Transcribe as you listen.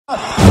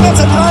in der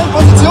zentralen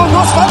Position,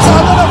 nur Schwanzer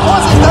hat er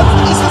Vorsicht, dann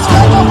ist es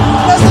vielleicht noch,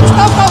 das ist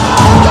knapp noch,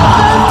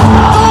 Tor!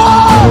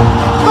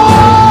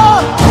 Tor!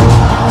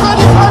 Für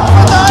die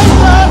Frankfurter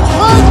Eintracht,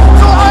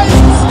 5:1,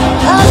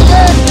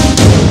 herrlich!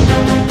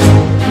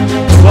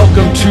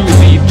 Welcome to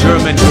the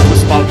German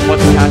Fussball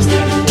podcast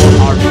for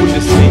our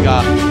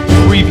Bundesliga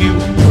preview,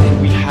 and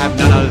we have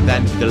none other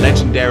than the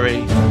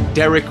legendary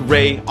Derek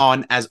Ray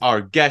on as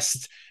our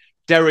guest.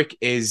 Derek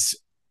is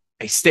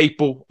a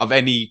staple of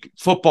any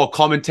football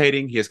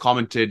commentating. He has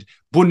commented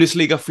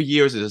Bundesliga for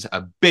years, is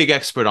a big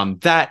expert on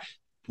that.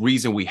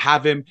 Reason we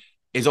have him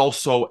is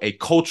also a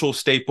cultural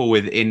staple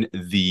within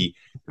the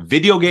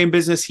video game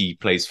business. He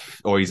plays,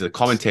 or he's a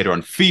commentator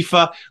on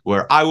FIFA,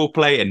 where I will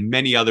play, and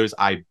many others,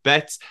 I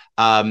bet.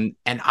 And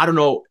I don't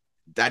know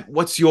that.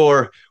 What's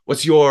your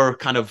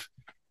kind of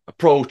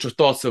approach or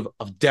thoughts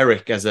of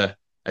Derek as a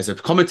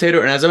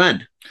commentator and as a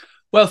man?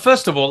 Well,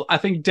 first of all, I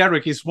think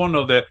Derek is one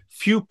of the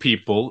few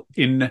people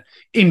in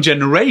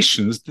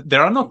generations.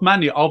 There are not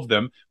many of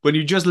them. When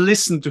you just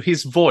listen to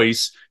his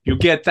voice, you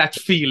get that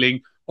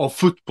feeling of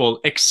football,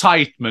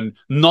 excitement,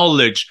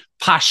 knowledge,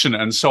 passion,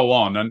 and so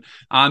on.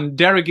 And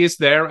Derek is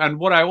there. And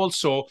what I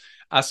also,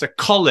 as a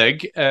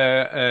colleague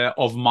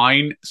of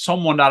mine,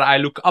 someone that I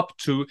look up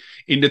to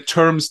in the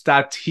terms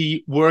that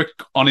he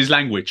worked on his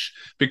language,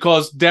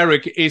 because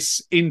Derek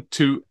is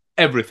into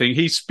everything.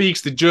 He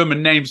speaks the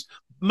German names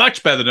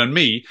much better than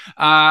me,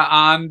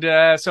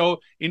 so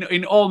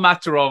in all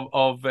matter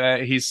of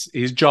his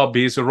job,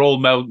 he is a role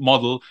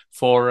model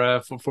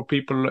for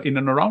people in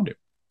and around him.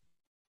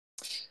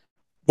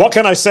 What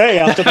can I say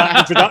after that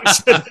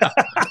introduction?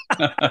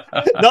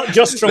 Not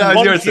just from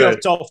one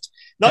Fjordtoft,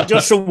 not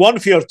just from one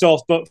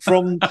Fjordtoft, but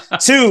from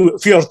two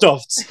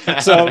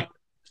Fjordtofts. So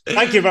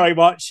thank you very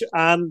much,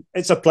 and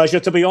it's a pleasure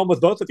to be on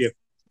with both of you.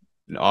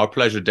 Our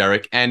pleasure,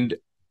 Derek. And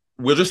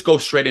we'll just go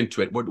straight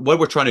into it. What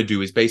we're trying to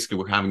do is basically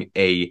we're having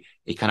a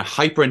kind of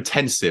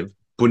hyper-intensive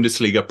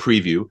Bundesliga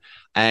preview.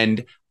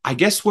 And I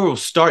guess where we'll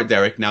start,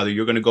 Derek, now that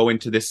you're going to go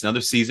into this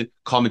another season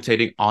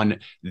commentating on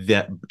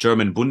the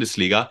German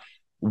Bundesliga,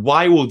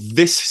 why will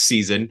this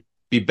season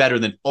be better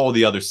than all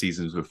the other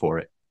seasons before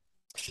it?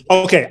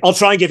 Okay, I'll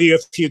try and give you a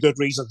few good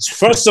reasons.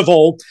 First of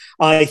all,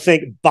 I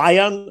think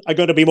Bayern are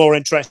going to be more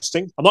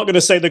interesting. I'm not going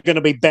to say they're going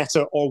to be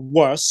better or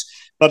worse,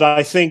 but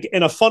I think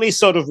in a funny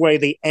sort of way,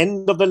 the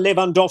end of the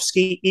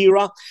Lewandowski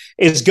era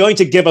is going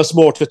to give us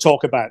more to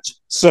talk about.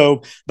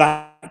 So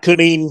that could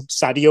mean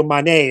Sadio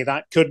Mane.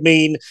 That could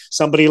mean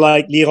somebody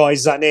like Leroy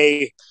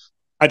Sané,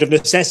 out of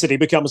necessity,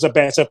 becomes a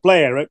better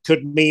player. It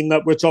could mean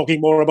that we're talking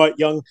more about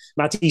young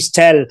Mathys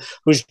Tel,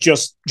 who's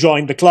just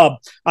joined the club.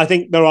 I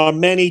think there are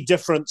many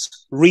different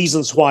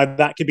reasons why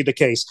that could be the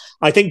case.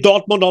 I think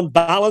Dortmund on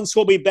balance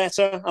will be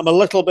better. I'm a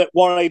little bit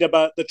worried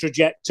about the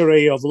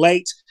trajectory of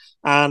late.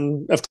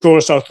 And of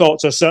course, our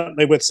thoughts are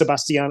certainly with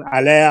Sebastian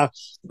Haller,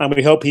 and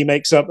we hope he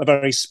makes up a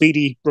very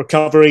speedy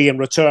recovery and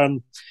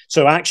return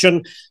to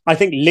action. I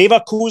think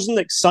Leverkusen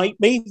excite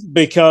me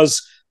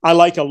because I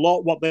like a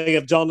lot what they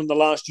have done in the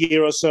last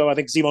year or so. I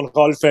think Simon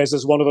Rolfes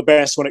is one of the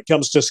best when it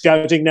comes to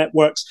scouting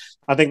networks.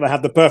 I think they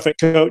have the perfect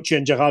coach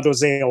in Gerardo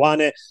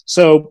Seoane.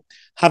 So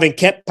having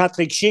kept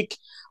Patrick Schick,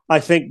 I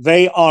think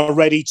they are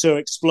ready to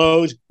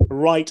explode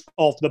right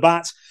off the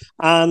bat.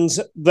 And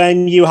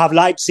then you have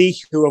Leipzig,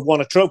 who have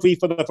won a trophy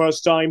for the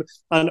first time,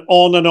 and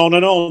on and on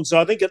and on.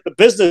 So I think at the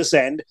business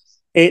end,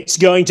 it's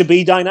going to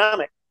be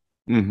dynamic.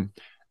 Mm-hmm.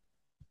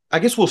 I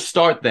guess we'll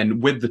start then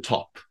with the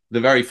top. The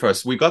very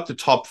first, we got the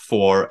top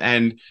four.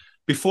 And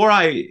before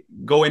I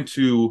go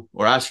into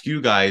or ask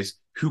you guys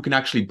who can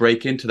actually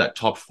break into that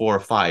top 4 or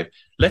 5,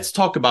 let's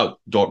talk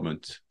about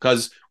Dortmund,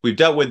 because we've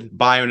dealt with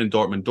Bayern and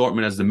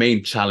Dortmund as the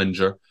main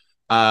challenger,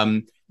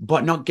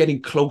 but not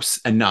getting close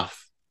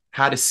enough.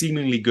 Had a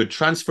seemingly good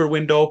transfer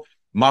window.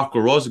 Marco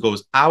Rose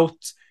goes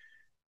out.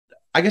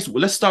 I guess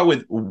let's start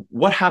with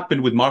what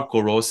happened with Marco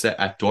Rose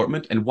at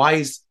Dortmund, and why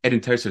is Edin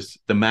Terzic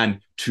the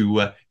man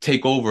to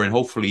take over and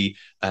hopefully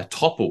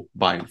topple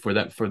Bayern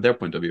for their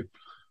point of view?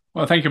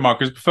 Well, thank you,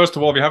 Marcus. First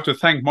of all, we have to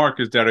thank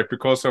Marcus, Derek,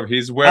 because of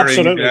his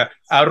wearing a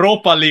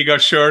Europa Liga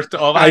shirt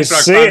of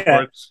Eintracht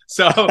Frankfurt.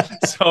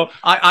 So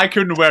I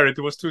couldn't wear it;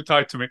 it was too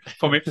tight for me.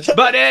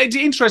 But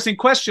the interesting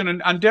question,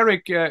 and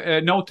Derek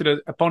noted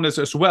upon this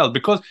as well,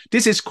 because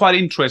this is quite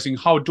interesting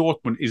how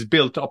Dortmund is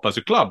built up as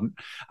a club,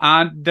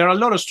 and there are a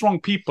lot of strong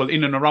people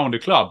in and around the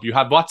club. You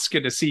have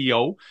Watzke, the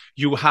CEO.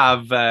 You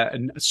have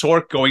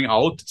Sork going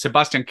out,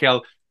 Sebastian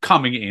Kehl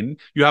coming in.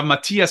 You have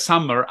Matthias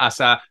Sammer as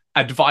a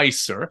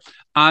advisor,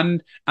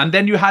 and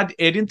then you had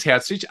Edin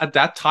Terzic at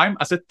that time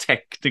as a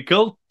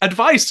technical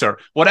advisor,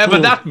 whatever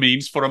that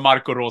means for a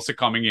Marco Rose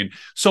coming in.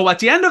 So at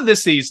the end of the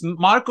season,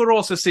 Marco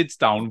Rose sits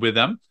down with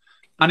them,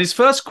 and his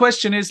first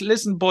question is,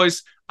 listen,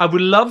 boys, I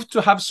would love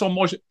to have some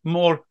more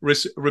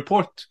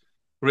report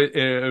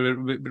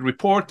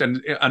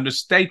and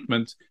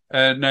understatement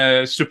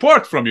and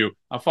support from you.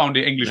 I found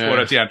the English word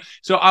at the end.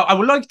 So I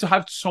would like to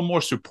have some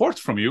more support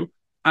from you.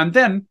 And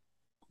then,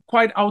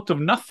 quite out of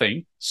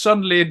nothing,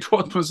 suddenly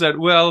Dortmund said,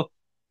 well,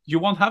 you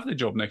won't have the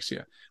job next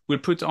year. We'll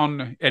put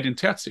on Edin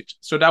Terzic.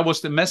 So that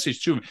was the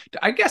message to him.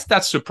 I guess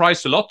that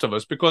surprised a lot of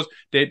us because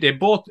they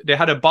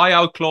had a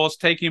buyout clause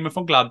taking him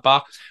from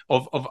Gladbach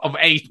of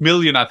 8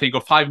 million, I think,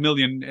 or 5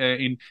 million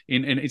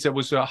it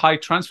was a high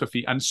transfer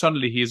fee, and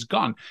suddenly he is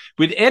gone.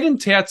 With Edin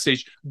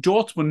Terzic,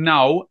 Dortmund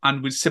now,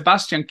 and with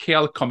Sebastian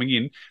Kehl coming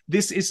in,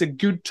 this is a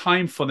good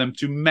time for them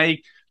to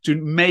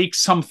make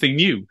something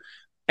new.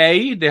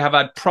 They have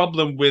had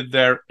problem with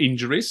their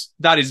injuries.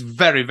 That is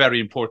very, very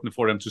important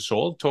for them to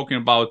solve. Talking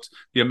about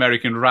the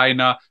American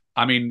Reina,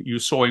 I mean, you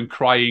saw him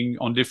crying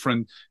on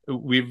different.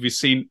 We've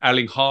seen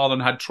Erling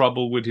Haaland had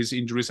trouble with his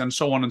injuries and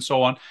so on and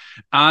so on.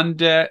 And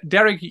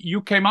Derek,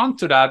 you came on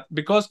to that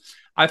because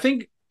I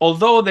think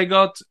although they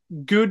got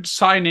good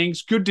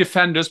signings, good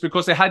defenders,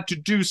 because they had to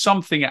do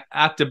something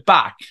at the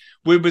back.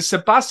 With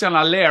Sebastian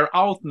Haller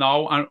out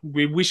now, and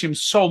we wish him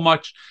so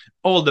much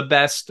all the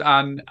best.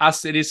 And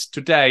as it is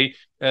today,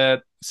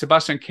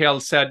 Sebastian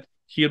Kehl said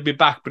he'll be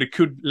back, but it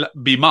could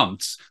be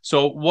months.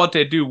 So what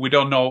they do, we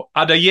don't know.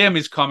 Adeyemi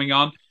is coming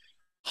on.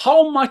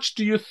 How much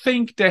do you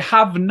think they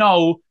have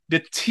now, the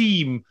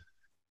team,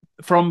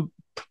 from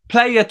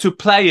player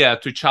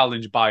to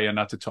challenge Bayern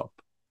at the top?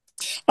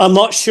 I'm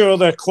not sure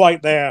they're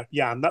quite there,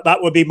 Jan.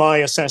 That would be my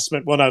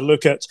assessment when I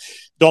look at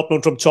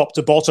Dortmund from top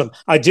to bottom.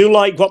 I do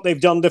like what they've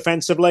done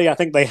defensively. I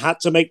think they had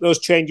to make those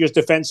changes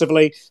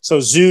defensively. So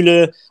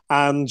Süle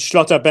and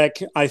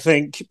Schlotterbeck, I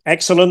think,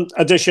 excellent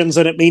additions.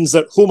 And it means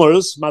that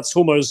Mats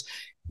Hummels,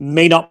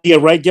 may not be a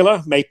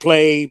regular, may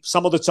play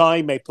some of the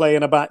time, may play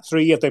in a back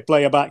three if they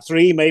play a back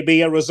three, may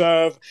be a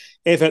reserve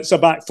if it's a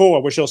back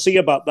four. We shall see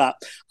about that.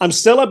 I'm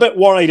still a bit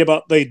worried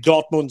about the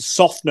Dortmund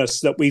softness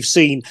that we've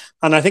seen.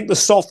 And I think the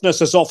softness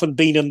has often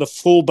been in the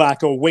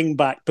fullback or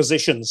wing-back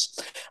positions.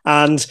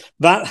 And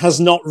that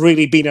has not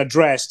really been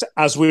addressed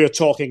as we're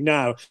talking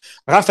now.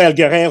 Rafael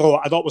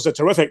Guerreiro, I thought, was a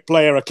terrific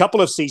player a couple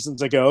of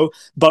seasons ago,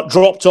 but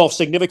dropped off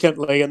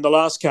significantly in the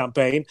last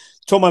campaign.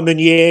 Thomas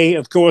Meunier,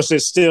 of course,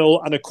 is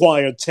still an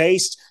acquired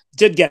taste.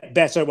 Did get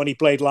better when he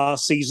played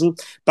last season,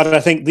 but I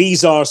think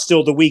these are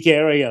still the weak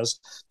areas.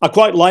 I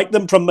quite like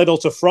them from middle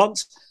to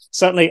front.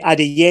 Certainly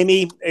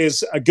Adeyemi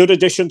is a good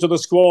addition to the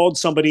squad,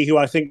 somebody who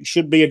I think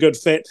should be a good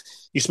fit.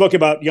 You spoke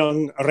about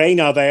young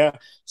Reina there.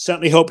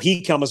 Certainly hope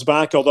he comes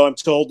back, although I'm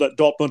told that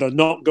Dortmund are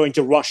not going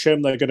to rush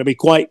him. They're going to be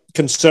quite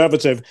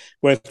conservative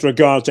with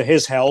regard to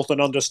his health,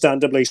 and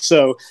understandably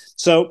so.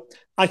 So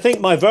I think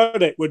my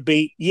verdict would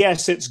be,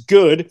 yes, it's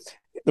good.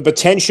 The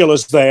potential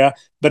is there,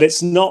 but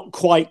it's not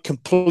quite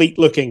complete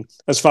looking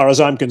as far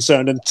as I'm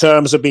concerned in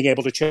terms of being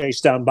able to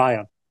chase down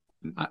Bayern.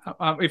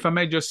 If I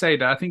may just say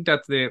that, I think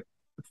that the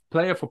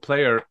player for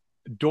player,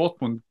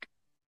 Dortmund,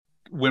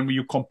 when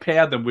you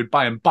compare them with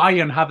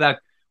Bayern have that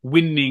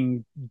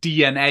winning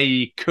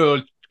DNA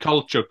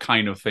culture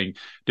kind of thing.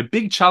 The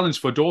big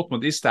challenge for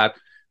Dortmund is that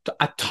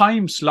at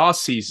times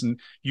last season,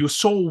 you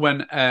saw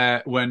when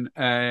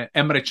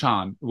Emre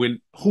Can,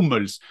 when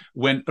Hummels,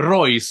 when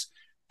Royce,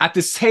 at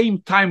the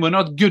same time were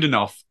not good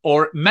enough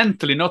or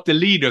mentally not the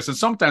leaders. And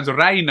sometimes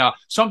Reina,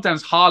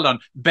 sometimes Haaland,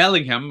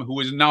 Bellingham,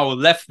 who is now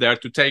left there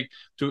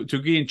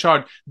to be in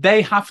charge,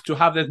 they have to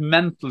have that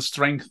mental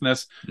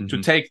strengthness to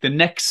take the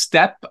next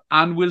step.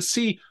 And we'll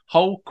see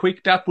how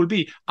quick that will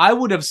be. I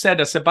would have said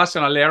that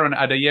Sebastian Haller and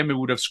Adeyemi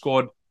would have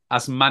scored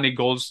as many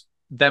goals,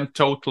 them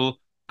total,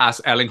 as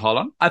Erling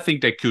Haaland. I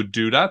think they could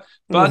do that.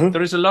 But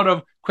there is a lot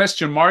of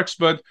question marks.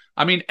 But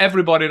I mean,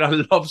 everybody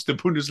that loves the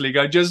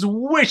Bundesliga just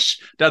wish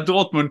that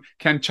Dortmund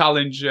can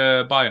challenge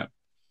Bayern.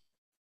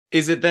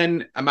 Is it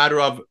then a matter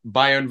of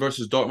Bayern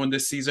versus Dortmund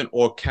this season,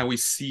 or can we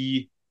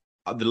see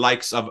the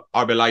likes of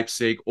RB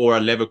Leipzig or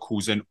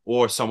Leverkusen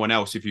or someone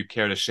else, if you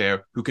care to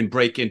share, who can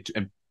break into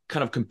and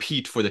kind of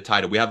compete for the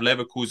title? We have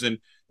Leverkusen.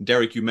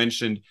 Derek, you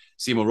mentioned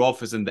Simo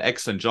Rolfes and the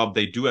excellent job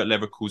they do at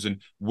Leverkusen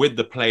with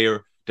the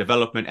player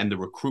development and the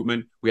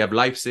recruitment. We have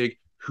Leipzig,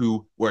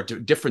 who were a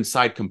different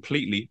side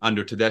completely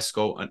under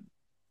Tedesco and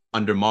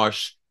under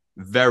Marsch,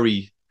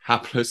 very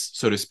hapless,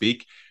 so to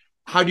speak.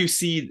 How do you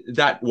see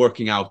that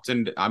working out?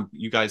 And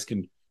you guys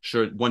can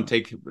one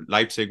take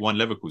Leipzig, one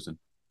Leverkusen.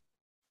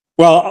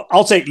 Well,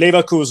 I'll take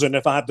Leverkusen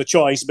if I have the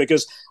choice,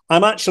 because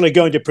I'm actually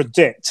going to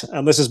predict,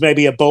 and this is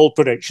maybe a bold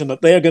prediction,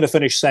 that they are going to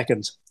finish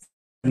second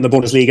in the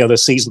Bundesliga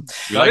this season.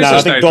 That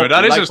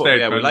is a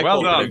statement.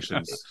 Well done.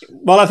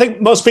 Well, I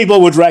think most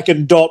people would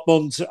reckon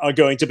Dortmund are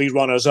going to be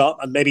runners-up,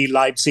 and maybe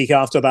Leipzig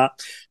after that.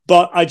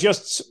 But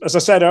as I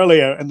said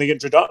earlier in the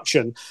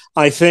introduction,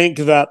 I think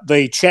that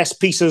the chess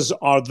pieces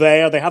are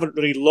there. They haven't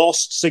really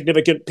lost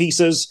significant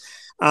pieces,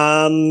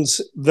 and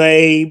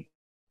they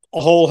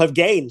all have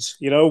gained,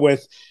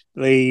 with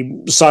the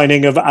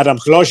signing of Adam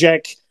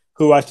Hlojek,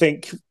 who I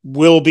think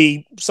will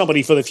be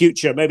somebody for the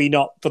future, maybe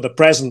not for the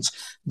present,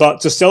 but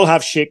to still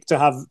have Schick, to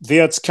have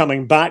Wirtz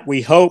coming back,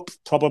 we hope,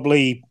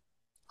 probably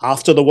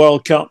after the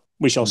World Cup.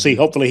 We shall see.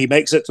 Hopefully he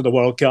makes it to the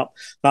World Cup.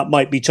 That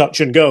might be touch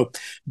and go.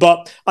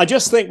 But I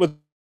just think with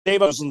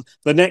Leverkusen,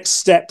 the next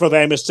step for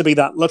them is to be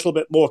that little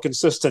bit more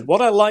consistent.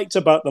 What I liked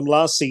about them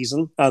last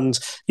season, and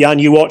Jan,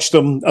 you watched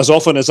them as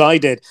often as I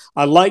did,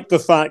 I liked the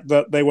fact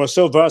that they were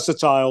so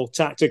versatile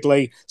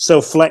tactically,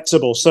 so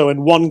flexible. So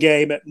in one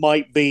game, it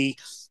might be,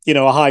 you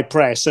know, a high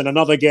press. In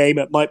another game,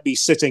 it might be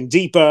sitting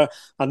deeper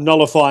and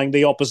nullifying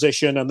the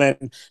opposition and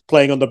then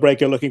playing on the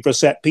breaker looking for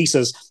set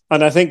pieces.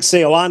 And I think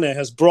Seoane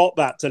has brought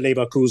that to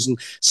Leverkusen.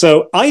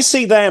 So I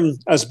see them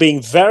as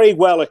being very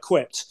well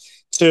equipped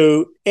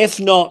to, if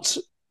not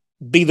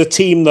be the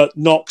team that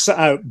knocks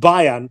out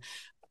Bayern,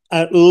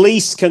 at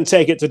least can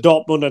take it to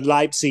Dortmund and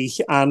Leipzig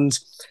and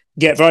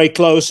get very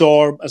close,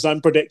 or, as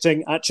I'm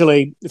predicting,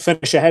 actually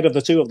finish ahead of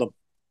the two of them.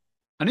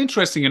 And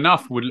interesting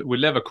enough with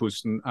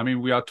Leverkusen, I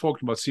mean, we are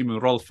talking about Simon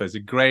Rolfes, as a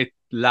great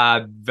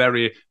lad,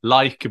 very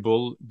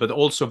likable, but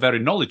also very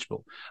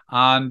knowledgeable.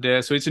 And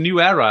so it's a new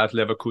era at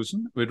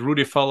Leverkusen with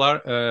Rudi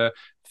Völler,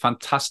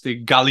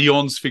 fantastic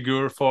Gallions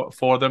figure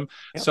for them.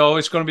 Yep. So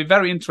it's going to be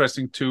very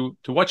interesting to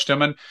watch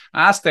them. And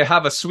as they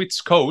have a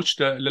Swiss coach,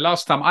 the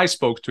last time I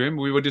spoke to him,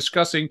 we were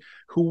discussing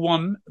who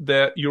won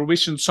the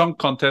Eurovision Song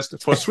Contest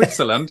for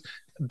Switzerland,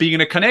 being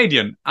a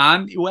Canadian.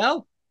 And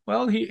well,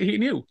 he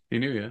knew. He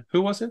knew, yeah.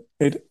 Who was it?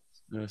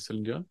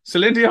 Celine Dion.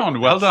 Celine Dion,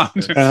 well done.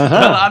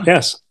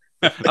 Yes.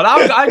 And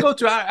I go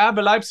to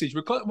RB Leipzig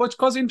because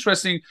what's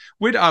interesting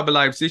with RB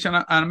Leipzig,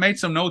 and I made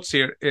some notes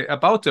here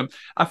about them.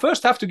 I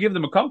first have to give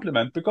them a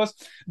compliment because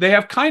they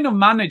have kind of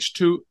managed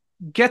to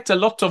get a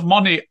lot of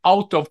money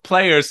out of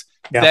players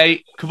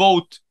they,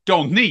 quote,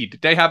 don't need.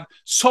 They have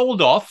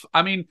sold off.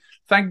 I mean,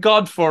 thank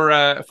God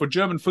for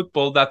German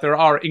football that there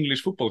are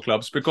English football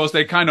clubs, because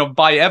they kind of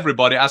buy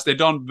everybody as they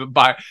don't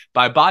buy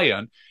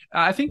Bayern.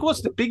 I think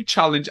what's the big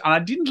challenge, and I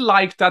didn't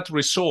like that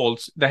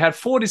result. They had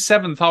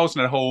 47,000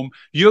 at home.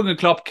 Jurgen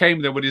Klopp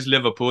came there with his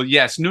Liverpool.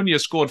 Yes,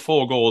 Nunez scored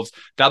 4 goals.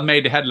 That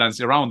made the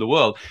headlines around the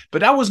world.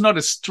 But that was not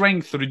a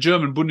strength for the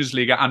German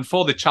Bundesliga and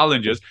for the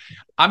challengers.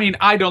 I mean,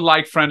 I don't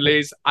like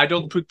friendlies. I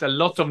don't put a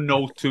lot of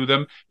note to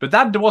them. But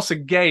that was a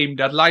game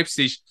that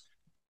Leipzig,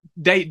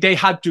 they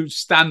had to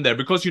stand there,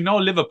 because, you know,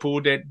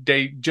 Liverpool,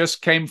 they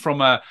just came from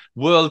a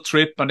world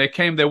trip and they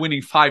came there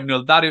winning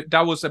 5-0.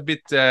 That was a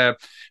bit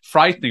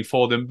frightening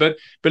for them. But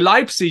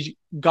Leipzig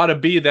got to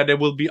be there. They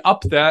will be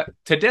up there.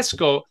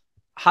 Tedesco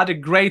had a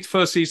great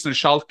first season at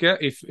Schalke.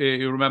 If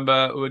you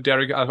remember,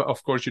 Derek,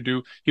 of course you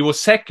do. He was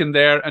second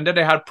there, and then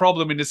they had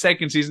problem in the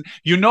second season.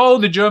 You know,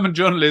 the German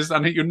journalists,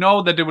 and you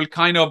know that they will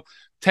kind of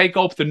take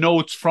up the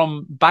notes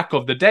from back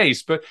of the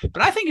days. But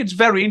I think it's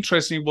very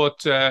interesting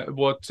what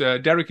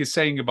Derek is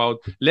saying about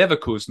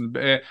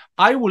Leverkusen.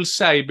 I will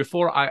say,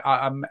 before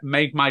I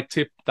make my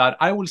tip, that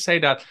I will say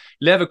that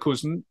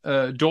Leverkusen,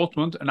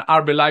 Dortmund and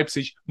RB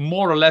Leipzig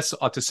more or less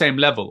at the same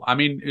level. I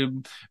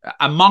mean,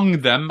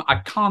 among them, I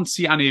can't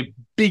see any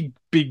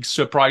big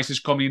surprises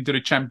coming into the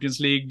Champions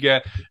League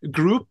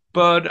group.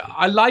 But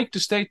I like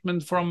the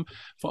statement from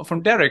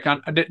Derek.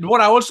 And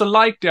what I also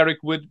like, Derek,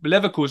 with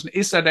Leverkusen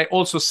is that they're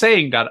also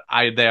saying that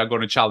they are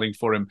going to challenge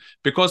for him.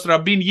 Because there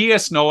have been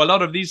years now, a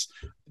lot of these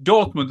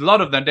Dortmund, a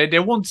lot of them, they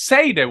won't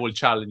say they will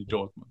challenge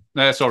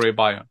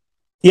Bayern.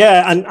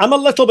 Yeah, and I'm a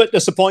little bit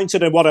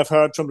disappointed in what I've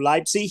heard from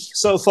Leipzig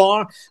so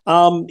far.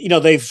 You know,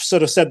 they've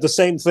sort of said the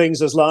same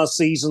things as last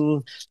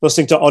season,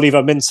 listening to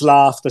Oliver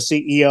Mintzlaff, the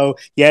CEO.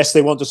 Yes,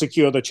 they want to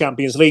secure the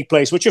Champions League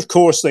place, which of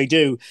course they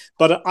do.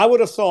 But I would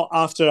have thought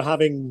after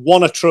having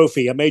won a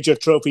trophy, a major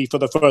trophy for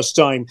the first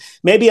time,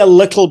 maybe a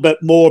little bit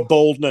more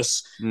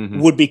boldness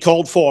would be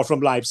called for from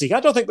Leipzig. I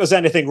don't think there's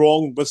anything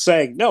wrong with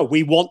saying, no,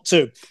 we want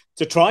to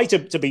try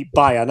to beat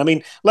Bayern. I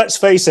mean, let's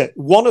face it,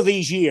 one of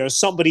these years,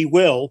 somebody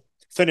will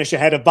finish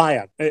ahead of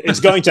Bayern. It's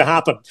going to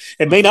happen.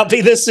 It may not be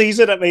this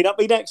season, it may not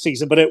be next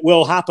season, but it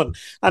will happen.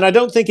 And I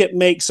don't think it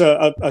makes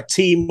a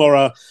team or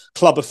a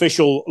club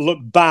official look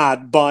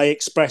bad by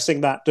expressing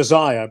that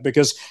desire,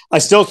 because I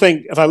still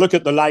think, if I look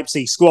at the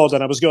Leipzig squad,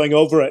 and I was going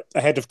over it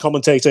ahead of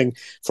commentating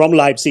from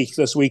Leipzig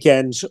this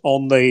weekend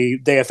on the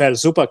DFL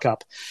Super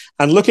Cup,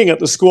 and looking at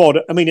the squad,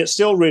 I mean, it's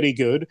still really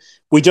good.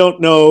 We don't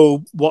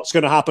know what's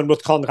going to happen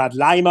with Konrad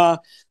Laimer.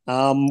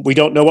 We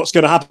don't know what's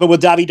going to happen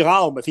with David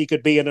Raum, if he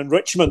could be an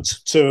enrichment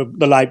to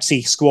the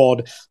Leipzig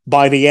squad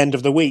by the end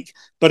of the week.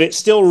 But it's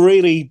still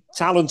really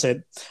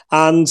talented.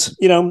 And,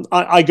 you know,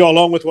 I go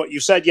along with what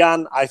you said,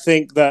 Jan. I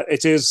think that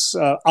it is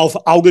auf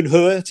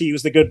Augenhöhe, to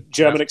use the good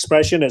German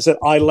expression. It's at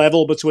eye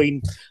level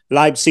between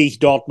Leipzig,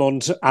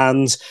 Dortmund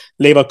and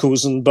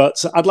Leverkusen.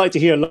 But I'd like to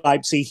hear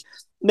Leipzig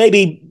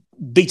maybe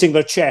beating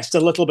their chest a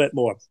little bit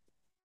more.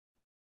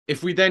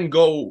 If we then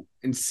go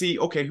and see,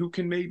 okay, who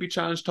can maybe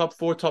challenge top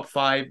 4, top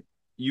 5,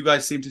 you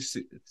guys seem to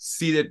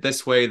see it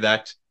this way,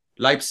 that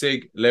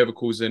Leipzig,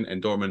 Leverkusen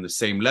and Dortmund the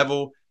same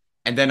level.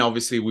 And then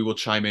obviously we will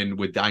chime in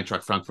with the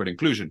Eintracht Frankfurt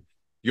inclusion.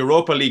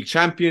 Europa League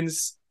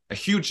champions, a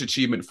huge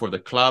achievement for the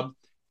club,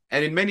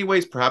 and in many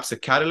ways perhaps a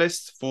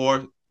catalyst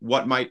for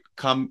what might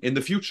come in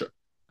the future.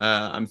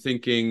 I'm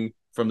thinking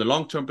from the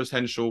long-term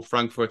potential,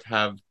 Frankfurt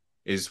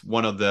is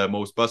one of the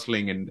most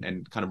bustling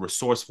and kind of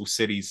resourceful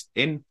cities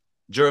in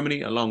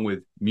Germany, along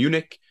with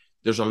Munich.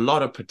 There's a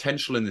lot of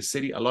potential in the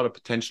city, a lot of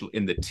potential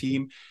in the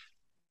team.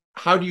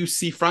 how do you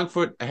see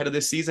Frankfurt ahead of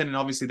this season? And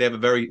obviously they have a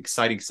very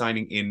exciting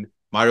signing in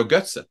Mario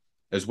Götze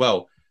as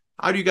well.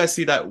 How do you guys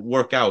see that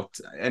work out?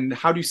 And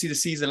how do you see the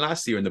season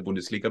last year in the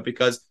Bundesliga?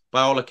 Because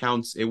by all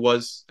accounts, it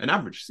was an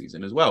average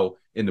season as well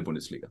in the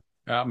Bundesliga.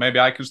 Maybe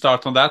I can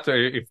start on that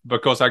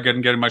because I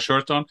can get my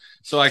shirt on.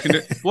 So I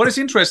can. What is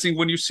interesting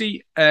when you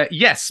see,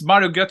 yes,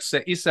 Mario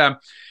Götze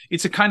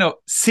it's a kind of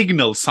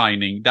signal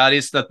signing. That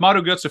is that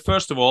Mario Götze,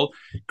 first of all,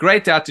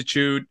 great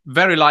attitude,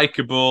 very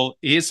likable.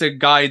 He is a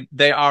guy.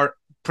 They are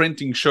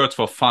printing shirts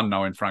for fun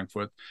now in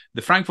Frankfurt.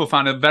 The Frankfurt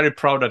fan are very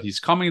proud that he's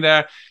coming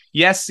there.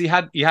 Yes, he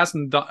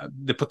hasn't done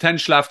the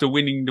potential after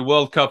winning the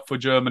World Cup for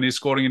Germany,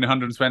 scoring in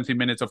 120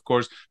 minutes, of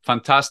course,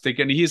 fantastic.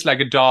 And he's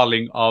like a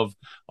darling of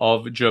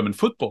German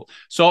football.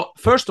 So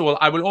first of all,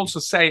 I will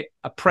also say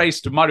a praise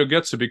to Mario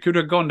Götze. He could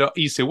have gone the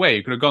easy way.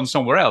 He could have gone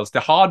somewhere else.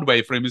 The hard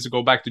way for him is to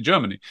go back to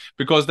Germany,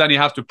 because then he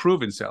has to prove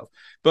himself.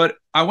 But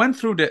I went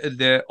through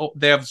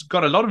they have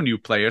got a lot of new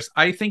players.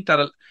 I think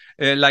that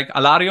like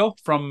Alario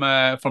from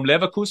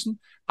Leverkusen,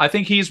 I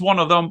think he's one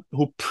of them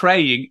who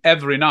praying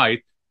every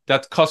night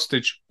that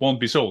Kostic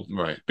won't be sold.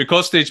 Right.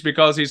 Because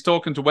he's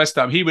talking to West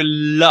Ham, he will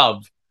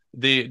love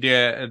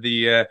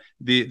the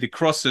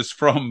crosses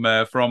from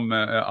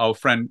our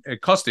friend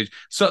Kostic.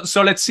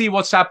 So let's see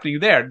what's happening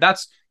there.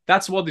 That's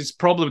what is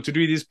problem to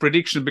do this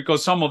prediction,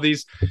 because some of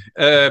these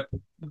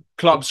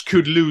clubs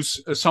could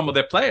lose some of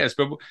their players.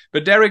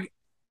 But Derek,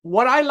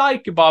 what I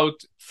like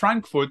about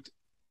Frankfurt,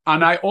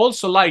 and I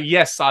also like,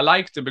 yes, I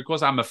like them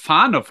because I'm a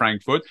fan of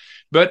Frankfurt,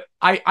 but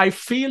I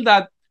feel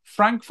that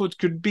Frankfurt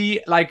could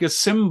be like a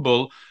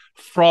symbol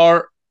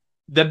for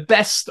the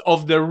best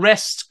of the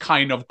rest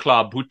kind of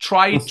club who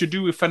try to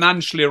do it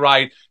financially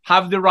right,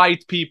 have the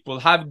right people,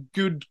 have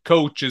good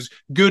coaches,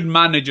 good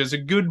managers, a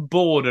good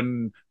board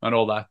and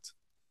all that.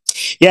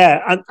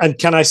 Yeah, and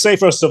can I say,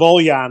 first of all,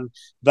 Jan,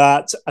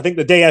 that I think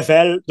the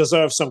DFL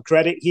deserves some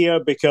credit here,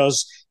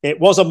 because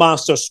it was a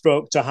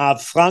masterstroke to have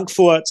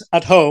Frankfurt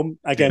at home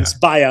against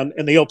Bayern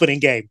in the opening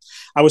game.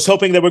 I was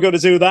hoping they were going to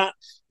do that.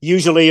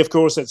 Usually, of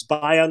course, it's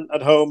Bayern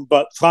at home,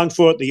 but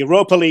Frankfurt, the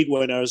Europa League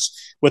winners,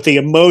 with the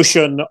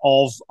emotion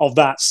of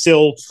that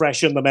still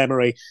fresh in the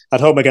memory at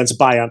home against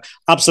Bayern,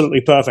 absolutely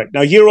perfect.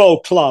 Now, your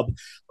old club,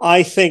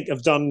 I think,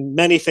 have done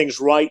many things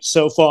right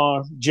so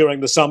far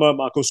during the summer.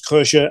 Markus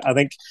Krösche, I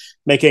think,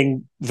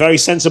 making very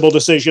sensible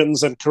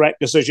decisions and correct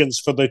decisions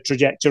for the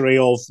trajectory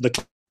of the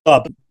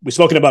club. We've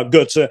spoken about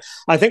Götze.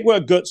 I think where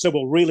Götze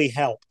will really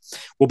help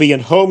will be in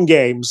home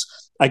games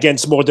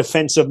against more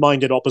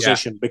defensive-minded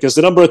opposition. Because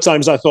the number of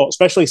times I thought,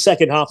 especially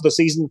second half of the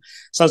season,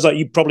 sounds like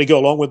you probably go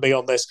along with me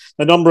on this,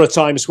 the number of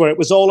times where it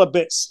was all a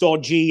bit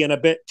stodgy and a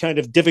bit kind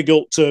of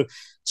difficult to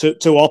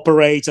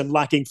operate and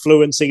lacking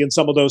fluency in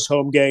some of those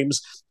home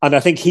games. And I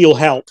think he'll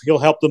help. He'll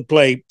help them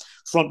play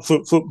front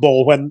foot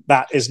football when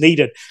that is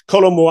needed.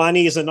 Kolo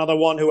Muani is another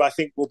one who I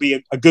think will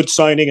be a good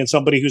signing, and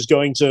somebody who's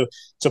going to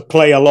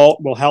play a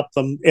lot, will help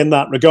them in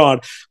that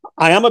regard.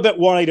 I am a bit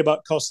worried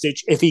about Kostic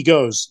if he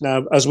goes.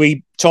 Now, as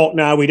we talk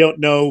now, we don't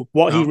know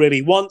what he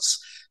really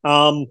wants.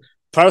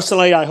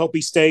 Personally, I hope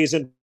he stays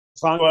in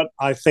Frankfurt.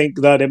 I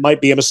think that it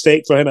might be a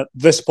mistake for him at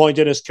this point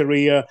in his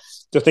career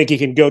to think he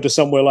can go to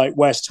somewhere like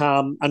West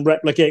Ham and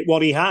replicate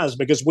what he has,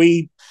 because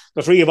the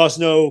three of us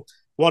know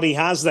what he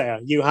has there.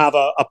 You have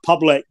a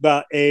public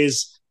that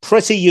is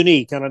pretty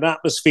unique and an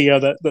atmosphere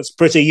that's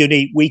pretty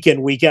unique week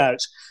in, week out.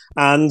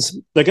 And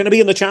they're going to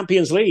be in the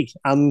Champions League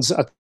and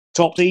a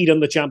top seed in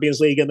the Champions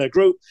League in their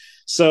group.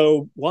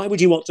 So why would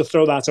you want to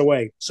throw that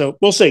away? So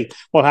we'll see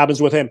what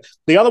happens with him.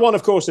 The other one,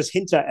 of course, is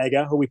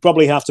Hinteregger, who we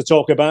probably have to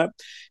talk about.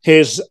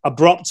 His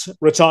abrupt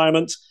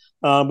retirement.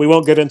 We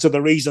won't get into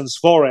the reasons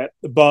for it,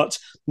 but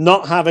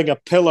not having a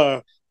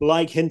pillar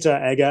like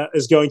Hinteregger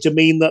is going to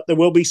mean that there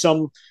will be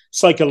some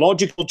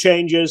psychological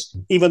changes,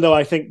 even though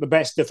I think the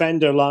best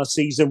defender last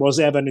season was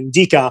Evan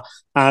Ndika,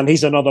 and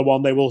he's another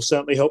one they will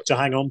certainly hope to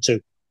hang on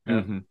to.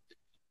 Mm-hmm.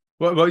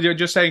 Well, you're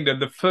just saying that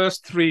the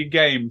first 3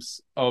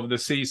 games of the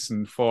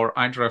season for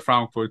Eintracht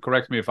Frankfurt,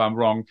 correct me if I'm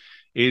wrong,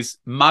 is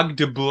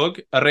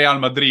Magdeburg, Real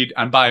Madrid,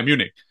 and Bayern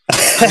Munich.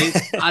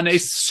 And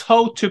it's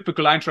so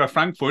typical Eintracht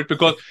Frankfurt,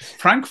 because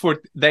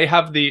Frankfurt, they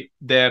have the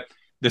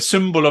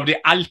symbol of the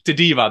alte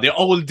diva, the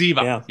old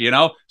diva, you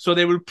know? So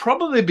they will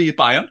probably beat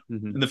Bayern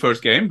in the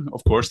first game.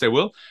 Of course they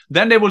will.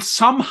 Then they will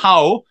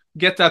somehow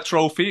get that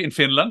trophy in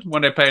Finland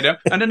when they play them,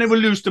 and then they will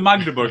lose to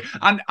Magdeburg.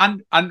 And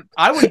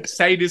I would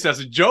say this as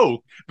a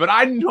joke, but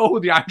I know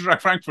the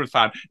Eintracht Frankfurt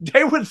fan.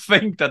 They would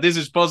think that this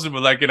is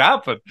possible, like it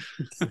happened.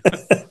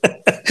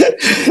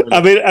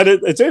 I mean, and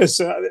it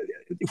is.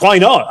 Why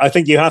not? I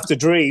think you have to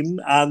dream,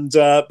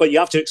 but you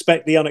have to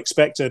expect the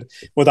unexpected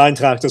with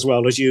Eintracht as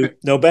well, as you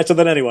know better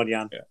than anyone,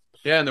 Jan.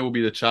 Yeah, and there will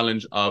be the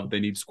challenge of they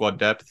need squad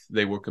depth.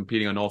 They were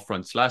competing on all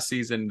fronts last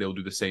season. They'll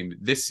do the same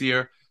this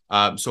year.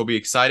 So it'll be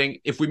exciting.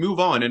 If we move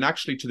on and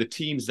actually to the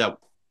teams that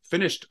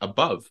finished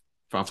above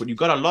Frankfurt, you've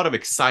got a lot of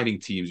exciting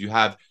teams. You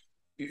have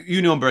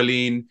Union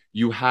Berlin,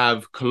 you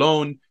have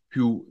Cologne,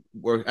 who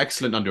were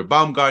excellent under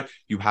Baumgart.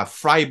 You have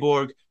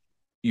Freiburg,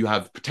 you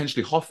have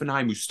potentially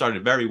Hoffenheim, who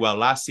started very well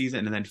last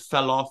season and then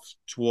fell off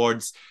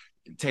towards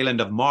tail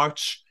end of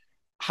March.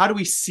 How do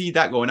we see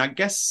that go? And I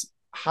guess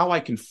how I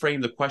can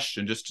frame the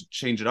question, just to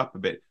change it up a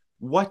bit,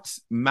 what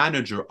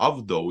manager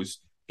of those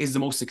is the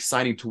most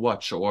exciting to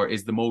watch, or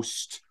is the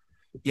most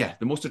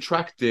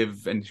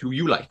attractive, and who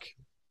you like?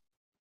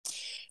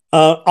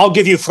 I'll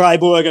give you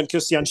Freiburg and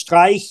Christian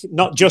Streich,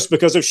 not just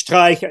because of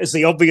Streich is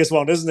the obvious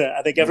one, isn't it?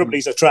 I think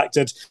everybody's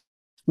attracted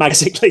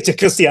magically to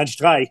Christian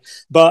Streich,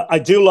 but I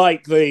do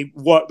like the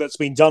work that's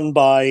been done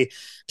by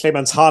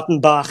Clemens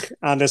Hartenbach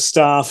and his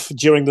staff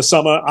during the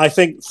summer. I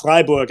think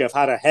Freiburg have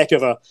had a heck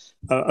of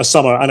a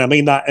summer, and I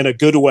mean that in a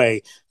good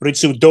way.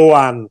 Ritsu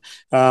Doan,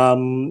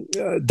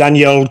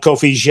 Daniel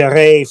Kofi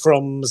Gere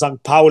from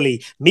St.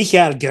 Pauli,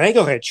 Michael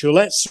Gregoritsch, who,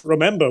 let's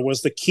remember,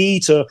 was the key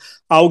to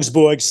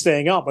Augsburg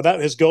staying up. Without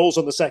his goals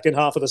in the second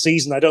half of the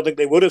season, I don't think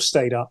they would have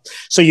stayed up.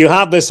 So you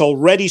have this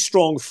already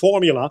strong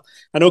formula,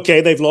 and okay,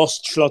 they've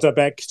lost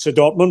Schlotterbeck to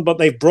Dortmund, but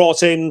they've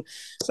brought in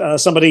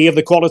somebody of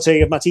the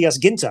quality of Matthias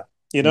Ginter.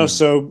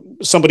 So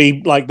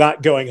somebody like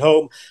that going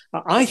home.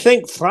 I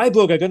think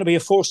Freiburg are going to be a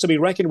force to be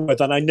reckoned with.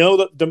 And I know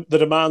that the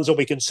demands will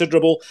be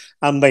considerable,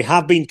 and they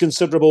have been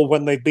considerable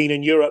when they've been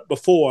in Europe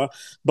before.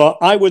 But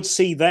I would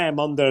see them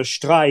under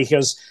Streich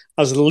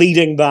as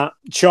leading that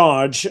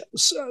charge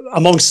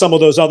amongst some of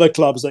those other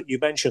clubs that you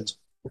mentioned.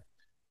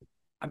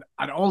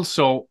 And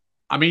also,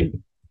 I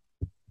mean,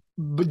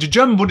 the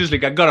German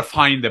Bundesliga got to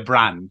find the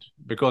brand,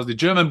 because the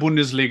German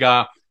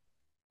Bundesliga,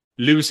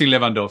 losing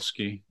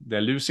Lewandowski, they're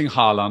losing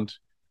Haaland,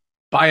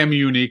 Bayern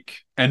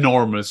Munich,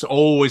 enormous,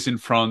 always in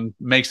front,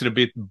 makes it a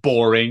bit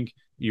boring,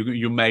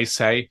 you may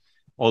say.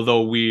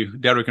 Although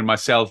Derek and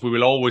myself, we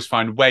will always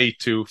find a way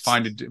to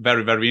find it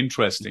very, very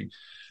interesting.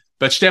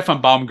 But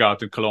Stefan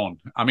Baumgart in Cologne,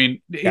 I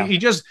mean, he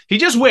just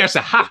wears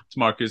a hat,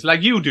 Marcus,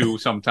 like you do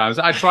sometimes.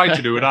 I try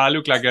to do it, and I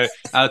look like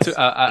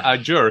a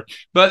jerk.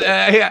 But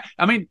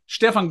I mean,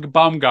 Stefan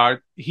Baumgart,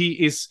 he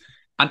is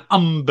an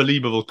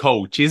unbelievable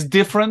coach. He's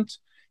different.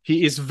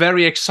 He is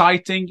very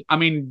exciting. I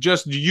mean,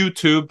 just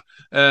YouTube,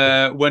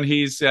 when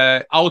he's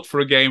out for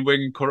a game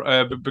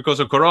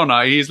because of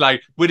Corona, he's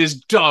like with his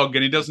dog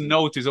and he doesn't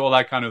notice, all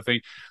that kind of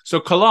thing.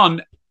 So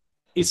Cologne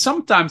is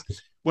sometimes,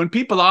 when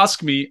people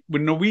ask me,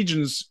 when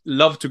Norwegians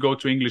love to go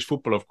to English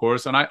football, of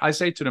course, and I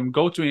say to them,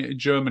 go to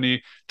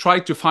Germany, try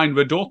to find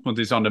where Dortmund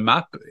is on the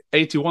map,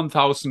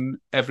 81,000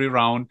 every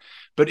round.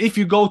 But if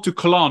you go to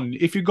Cologne,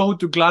 if you go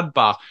to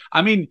Gladbach,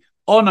 I mean,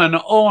 on and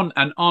on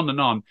and on and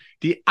on.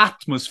 The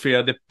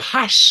atmosphere, the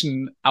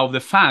passion of the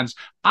fans.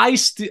 I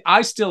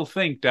still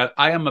think that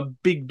I am a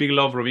big, big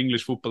lover of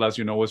English football, as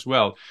you know, as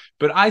well.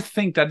 But I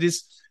think that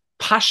this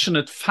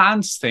passionate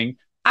fans thing,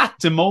 at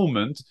the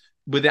moment,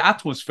 with the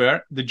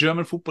atmosphere, the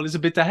German football is a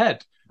bit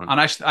ahead. And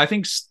I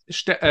think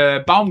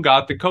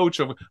Baumgart, the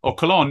coach of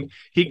Cologne,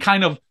 he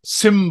kind of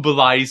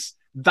symbolized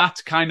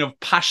that kind of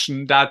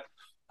passion that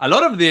a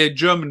lot of the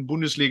German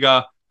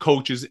Bundesliga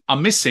coaches are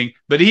missing,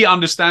 but he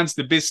understands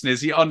the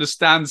business. He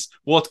understands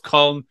what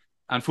Cologne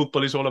and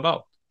football is all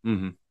about.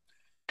 Mm-hmm.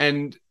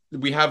 And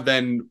we have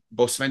then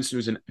Bo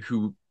Svensson,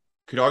 who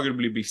could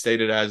arguably be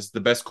stated as the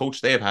best coach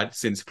they have had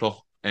since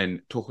Klopp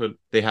and Tuchel.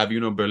 They have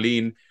Union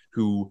Berlin,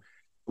 who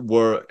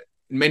were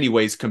in many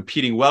ways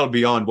competing well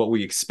beyond what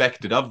we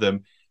expected of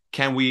them.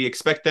 Can we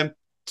expect them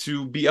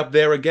to be up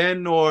there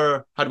again,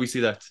 or how do we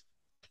see that?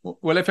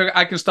 Well, if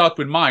I can start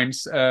with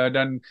Mainz,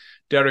 then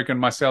Derek and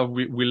myself,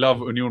 we love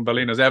Union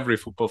Berlin, as every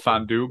football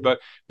fan do. But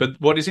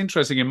what is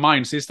interesting in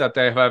Mainz is that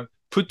they have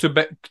put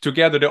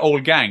together the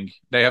old gang.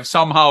 They have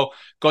somehow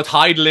got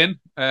Heidel in,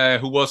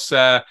 who was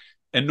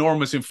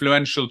enormous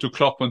influential to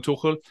Klopp and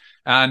Tuchel,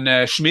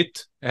 and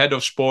Schmidt, head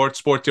of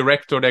sport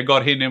director. They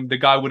got him, the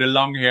guy with the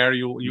long hair.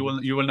 You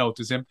will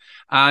notice him.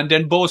 And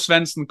then Bo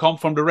Svensson come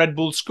from the Red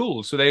Bull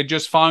school, so they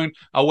just found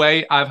a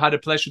way. I've had a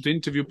pleasure to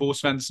interview Bo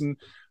Svensson.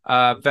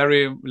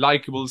 Very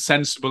likable,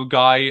 sensible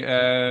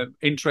guy.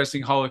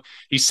 Interesting how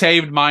he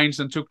saved Mainz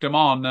and took them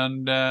on,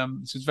 and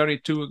so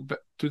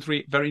it's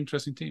three very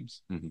interesting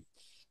teams. Mm-hmm.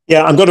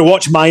 Yeah, I'm going to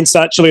watch Mainz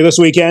actually this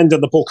weekend in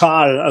the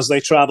Pokal as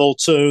they travel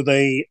to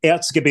the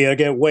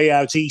Erzgebirge way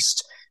out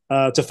east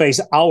to face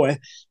Aue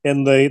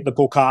in the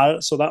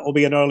Pokal. So that will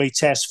be an early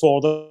test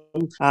for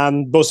them.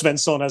 And Bo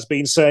Svensson has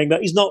been saying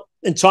that he's not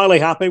entirely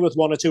happy with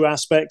one or two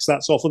aspects.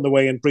 That's often the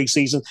way in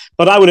pre-season.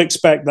 But I would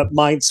expect that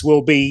Mainz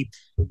will be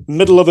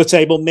middle of the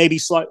table, maybe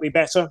slightly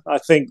better. I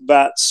think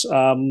that's,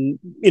 when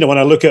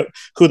I look at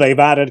who they've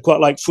added, quite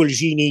like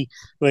Fulgini,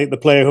 the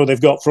player who they've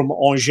got from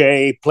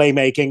Angers,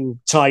 playmaking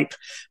type,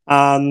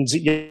 and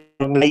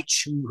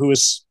Leitch, who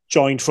has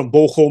joined from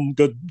Bochum,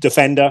 good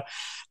defender.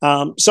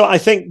 So I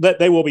think that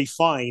they will be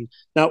fine.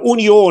 Now,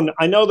 Union,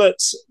 I know that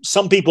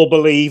some people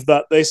believe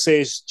that this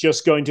is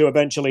just going to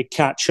eventually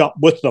catch up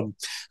with them.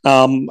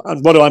 And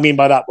what do I mean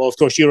by that? Well, of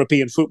course,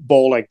 European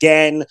football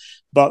again,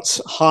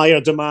 but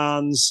higher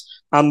demands,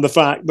 and the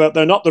fact that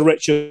they're not the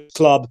richest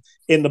club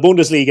in the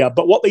Bundesliga.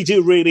 But what they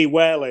do really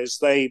well is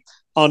they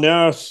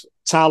unearth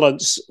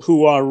talents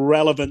who are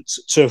relevant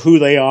to who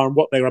they are and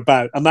what they're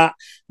about. And that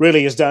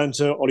really is down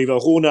to Oliver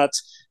Runert,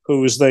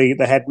 who's the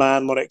head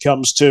man when it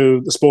comes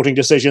to the sporting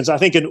decisions. I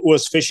think in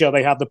Urs Fischer,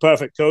 they have the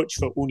perfect coach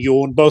for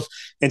Union, both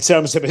in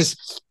terms of his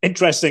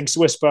interesting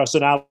Swiss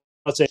personality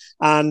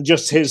and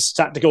just his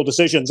tactical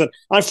decisions. And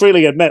I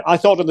freely admit, I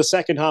thought in the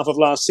second half of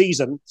last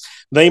season,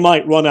 they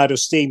might run out of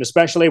steam,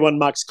 especially when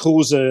Max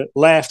Kruse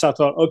left. I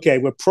thought, okay,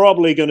 we're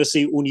probably going to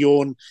see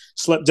Union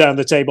slip down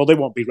the table. They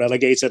won't be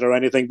relegated or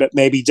anything, but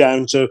maybe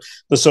down to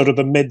the sort of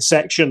the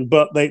midsection.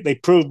 But they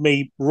proved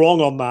me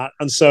wrong on that.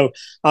 And so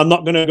I'm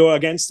not going to go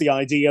against the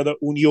idea that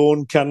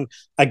Union can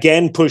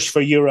again push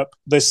for Europe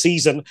this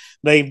season.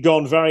 They've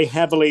gone very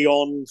heavily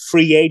on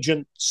free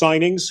agent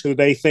signings who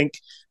they think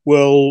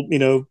will,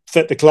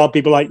 fit the club.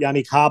 People like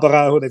Yannick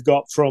Haberer, who they've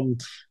got from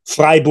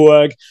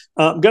Freiburg.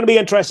 I'm going to be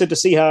interested to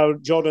see how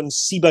Jordan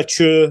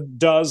Siebertje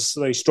does,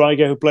 the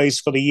striker who plays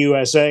for the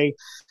USA,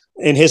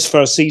 in his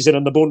first season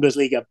in the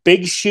Bundesliga.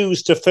 Big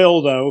shoes to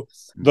fill, though,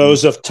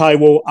 those of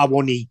Taiwo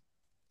Awoniyi.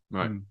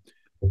 Right.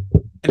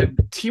 And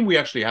a team we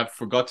actually have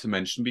forgot to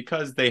mention,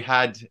 because they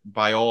had,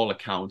 by all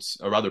accounts,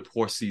 a rather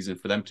poor season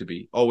for them to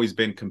be, always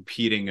been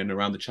competing and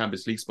around the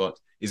Champions League spot,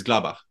 is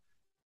Gladbach.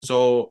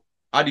 So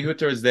Adi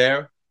Hütter is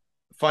there.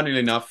 Funnily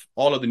enough,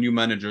 all of the new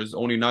managers,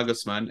 only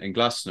Nagelsmann and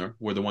Glasner,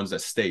 were the ones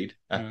that stayed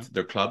at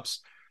their clubs.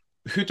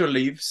 Hütter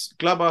leaves.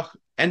 Gladbach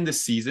end the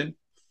season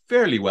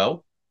fairly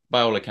well,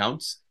 by all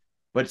accounts,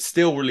 but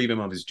still relieve him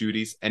of his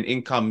duties. And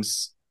in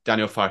comes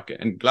Daniel Farke.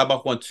 And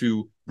Gladbach want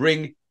to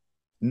bring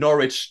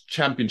Norwich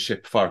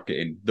Championship Farke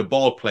in, the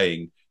ball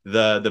playing,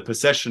 the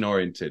possession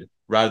oriented,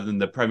 rather than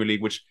the Premier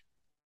League, which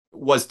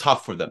was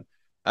tough for them.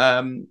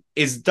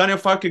 Is Daniel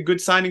Farke a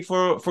good signing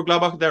for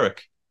Gladbach,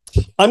 Derek?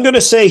 I'm going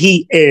to say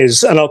he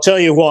is, and I'll tell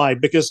you why,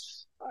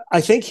 because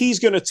I think he's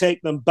going to take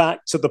them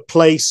back to the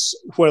place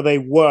where they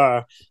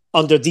were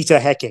under Dieter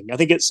Hecking. I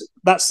think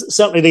that's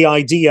certainly the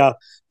idea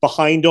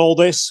behind all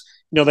this.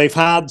 They've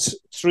had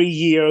 3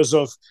 years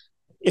of,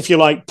 if you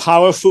like,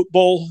 power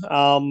football,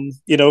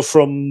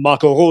 from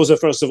Marco Rose,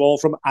 first of all,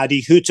 from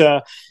Adi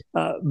Hütter,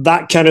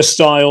 that kind of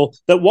style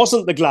that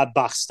wasn't the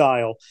Gladbach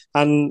style.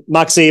 And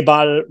Max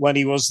Eberl, when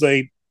he was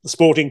the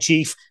sporting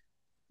chief,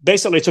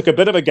 basically took a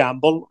bit of a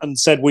gamble and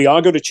said, we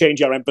are going to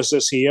change our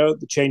emphasis here,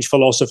 change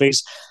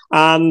philosophies.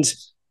 And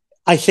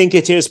I think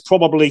it is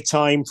probably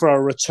time for a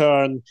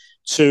return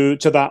to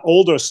that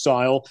older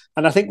style.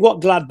 And I think what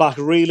Gladbach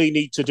really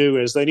need to do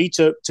is they need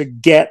to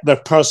get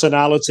their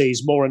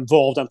personalities more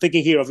involved. I'm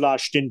thinking here of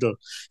Lars Stindl,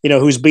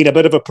 who's been a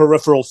bit of a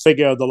peripheral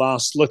figure the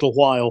last little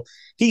while.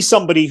 He's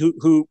somebody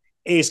who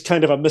is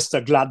kind of a Mr.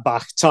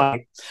 Gladbach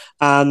type.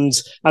 And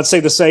I'd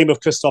say the same of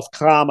Christoph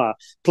Kramer,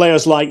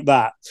 players like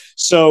that.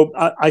 So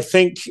I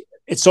think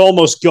it's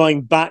almost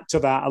going back to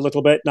that a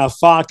little bit. Now,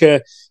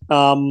 Farke,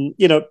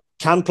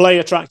 can play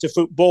attractive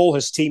football.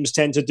 His teams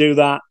tend to do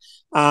that.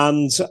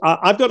 And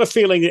I've got a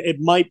feeling that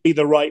it might be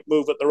the right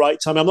move at the right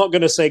time. I'm not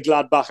going to say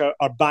Gladbach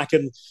are back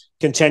in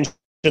contention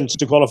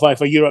to qualify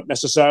for Europe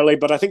necessarily,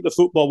 but I think the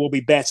football will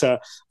be better.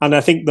 And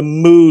I think the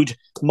mood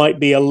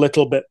might be a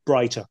little bit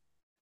brighter.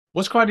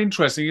 What's quite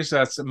interesting is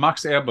that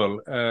Max Eberl,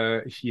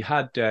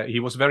 he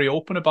was very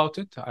open about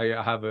it.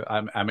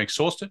 I'm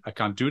exhausted. I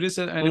can't do this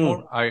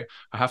anymore. I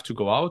have to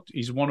go out.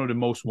 He's one of the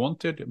most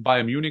wanted.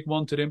 Bayern Munich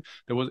wanted him.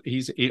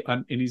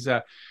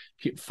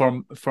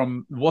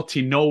 From what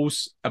he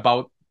knows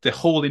about the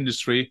whole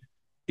industry,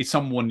 it's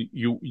someone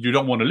you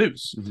don't want to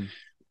lose.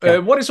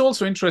 Mm-hmm. What is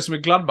also interesting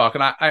with Gladbach,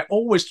 and I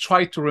always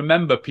try to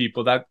remember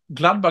people that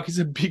Gladbach is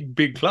a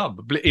big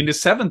club. In the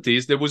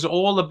 70s, there was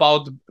all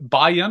about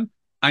Bayern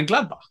and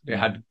Gladbach. They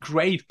had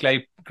great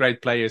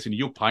players in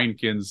Jupp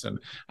Heynckes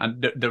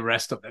and the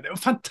rest of them. They were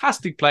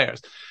fantastic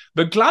players.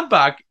 But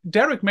Gladbach,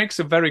 Derek makes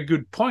a very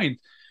good point.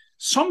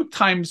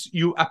 Sometimes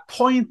you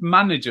appoint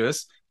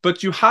managers,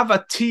 but you have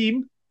a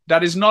team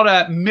that is not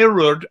a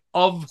mirrored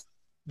of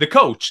the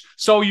coach.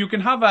 So you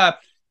can have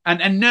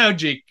an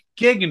energetic,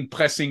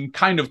 gegenpressing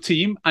kind of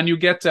team, and you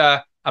get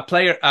a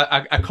player,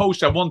 a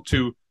coach that want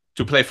to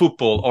play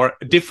football or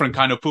a different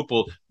kind of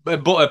football,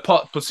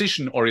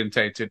 position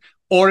orientated,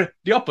 or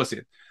the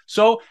opposite.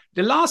 So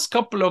the last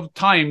couple of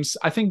times,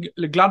 I think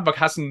Gladbach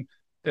hasn't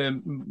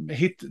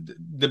hit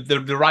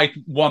the right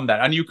one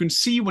there. And you can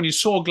see when you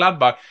saw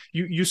Gladbach,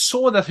 you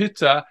saw that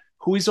Hütter,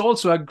 who is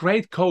also a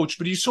great coach,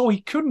 but you saw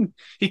he couldn't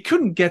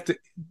get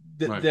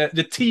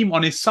the team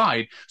on his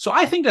side. So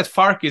I think that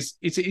Farke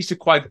is a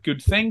quite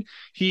good thing.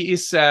 He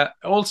is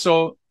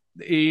also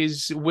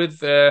with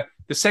the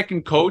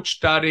second coach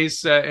that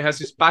has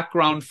his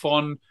background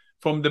from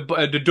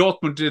the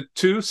Dortmund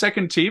 2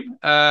 second team.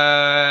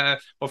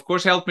 Of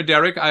course, help me,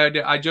 Derek.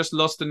 I just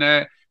lost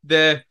the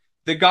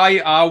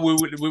guy.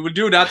 We will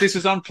do that. This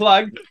is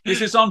unplugged.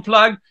 It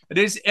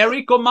is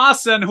Eriko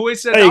Maaßen, who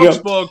is at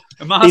Augsburg.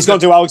 He's gone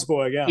to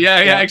Augsburg.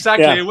 Yeah,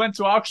 exactly. Yeah. He went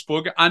to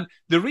Augsburg, and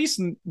the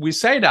reason we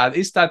say that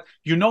is that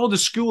the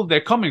school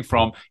they're coming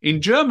from.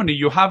 In Germany,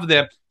 you have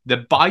the the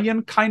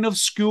Bayern kind of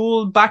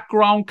school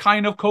background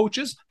kind of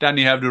coaches, then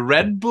you have the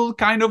Red Bull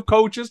kind of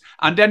coaches,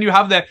 and then you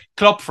have the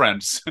club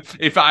friends,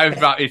 if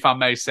I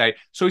may say.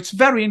 So it's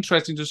very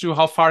interesting to see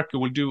how Farke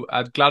will do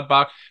at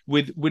Gladbach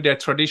with their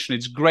tradition.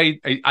 It's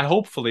great. I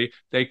hopefully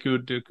they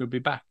could be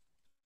back.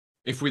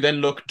 If we then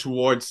look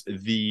towards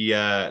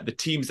the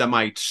teams that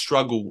might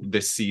struggle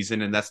this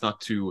season, and that's not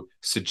to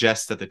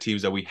suggest that the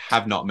teams that we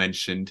have not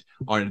mentioned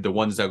are the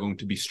ones that are going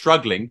to be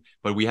struggling,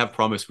 but we have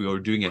promised we are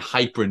doing a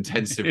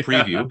hyper-intensive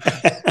preview.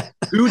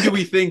 Who do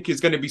we think is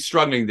going to be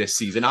struggling this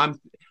season?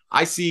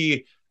 I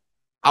see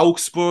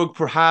Augsburg,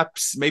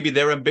 perhaps. Maybe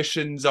their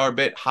ambitions are a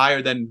bit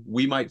higher than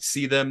we might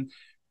see them.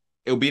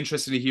 It'll be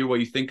interesting to hear what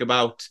you think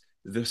about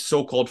the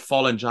so-called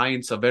fallen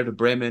giants of Werder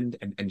Bremen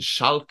and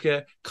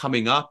Schalke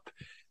coming up.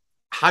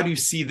 How do you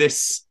see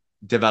this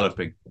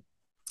developing?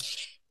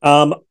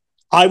 I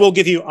will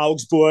give you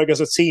Augsburg as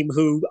a team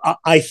who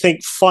I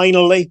think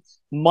finally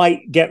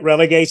might get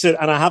relegated.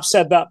 And I have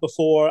said that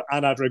before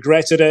and I've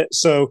regretted it.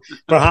 So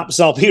perhaps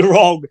I'll be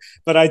wrong.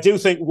 But I do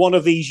think one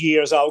of these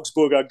years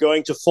Augsburg are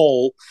going to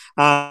fall.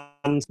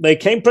 And they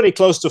came pretty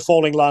close to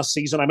falling last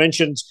season. I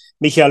mentioned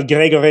Michael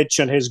Gregoritsch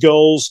and his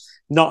goals.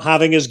 Not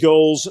having his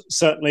goals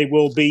certainly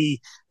will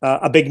be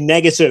a big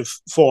negative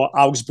for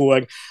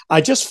Augsburg.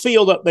 I just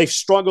feel that they've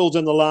struggled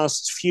in the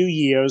last few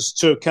years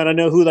to kind of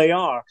know who they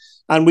are.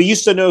 And we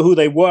used to know who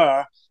they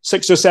were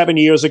 6 or 7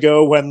 years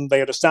ago when they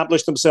had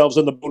established themselves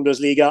in the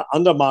Bundesliga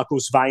under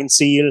Markus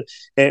Weinziel.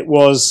 It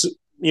was,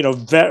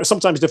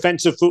 sometimes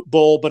defensive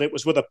football, but it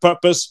was with a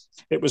purpose.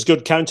 It was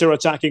good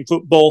counter-attacking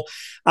football.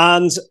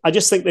 And I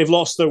just think they've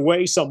lost their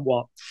way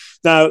somewhat.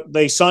 Now,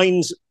 they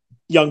signed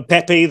young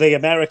Pepe, the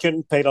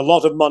American, paid a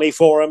lot of money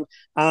for him,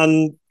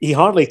 and he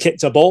hardly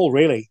kicked a ball,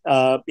 really.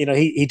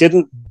 He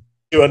didn't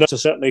do enough to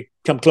certainly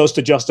come close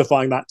to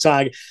justifying that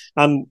tag.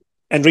 And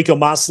Enrico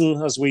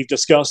Maassen, as we've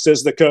discussed,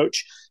 is the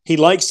coach. He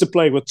likes to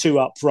play with two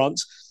up front.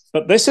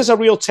 But this is a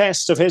real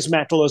test of his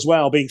mettle as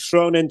well, being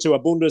thrown into a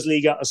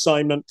Bundesliga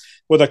assignment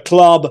with a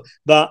club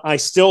that I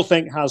still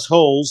think has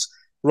holes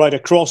right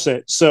across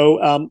it.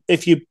 So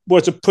if you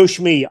were to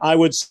push me, I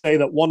would say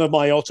that one of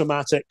my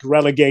automatic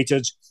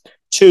relegated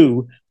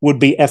two would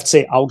be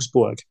FC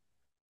Augsburg.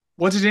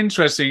 What is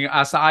interesting,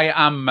 as I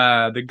am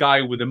the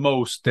guy with the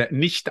most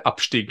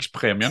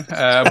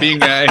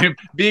Nicht-Abstiegsprämien,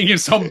 being in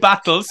some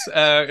battles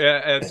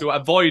to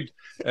avoid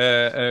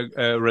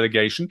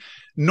relegation,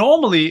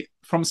 normally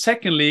from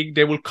second league,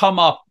 there will come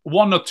up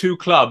one or two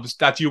clubs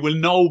that you will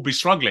know be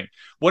struggling.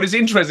 What is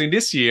interesting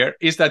this year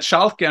is that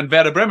Schalke and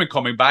Werder Bremen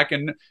coming back,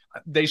 and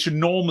they should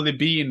normally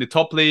be in the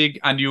top league,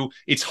 and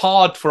it's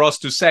hard for us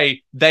to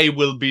say they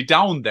will be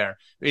down there.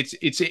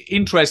 It's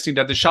interesting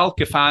that the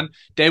Schalke fan,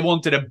 they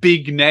wanted a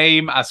big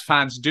name, as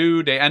fans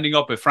do. They're ending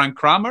up with Frank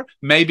Kramer.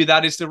 Maybe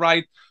that is the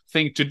right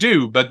thing to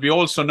do, but we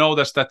also know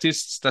that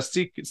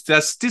statistically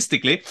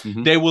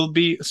there will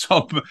be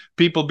some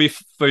people be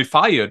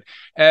fired.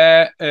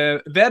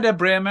 Werder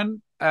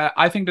Bremen,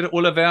 I think that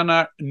Ole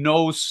Werner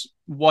knows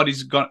what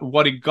he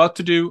got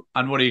to do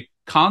and what he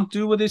can't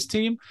do with his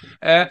team.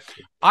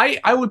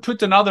 I would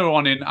put another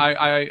one in.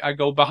 I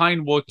go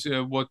behind what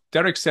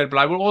Derek said, but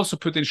I will also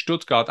put in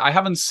Stuttgart. I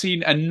haven't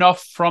seen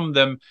enough from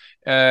them.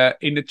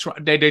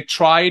 They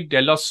tried,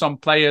 they lost some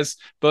players,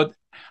 but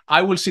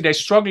I will see they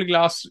struggled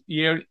last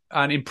year,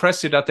 and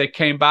impressive that they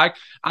came back.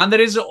 And there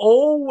is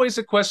always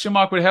a question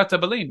mark with Hertha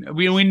Berlin.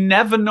 We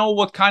never know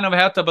what kind of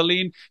Hertha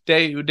Berlin.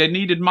 They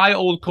needed my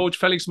old coach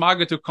Felix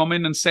Magath to come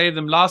in and save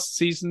them last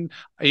season.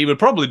 He will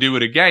probably do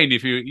it again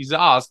if he's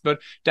asked. But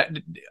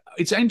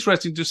it's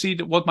interesting to see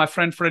what my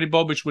friend Freddy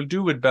Bobic will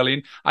do with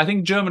Berlin. I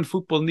think German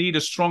football need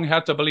a strong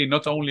Hertha Berlin,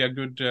 not only a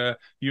good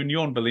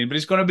Union Berlin, but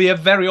it's going to be a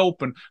very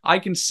open. I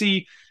can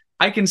see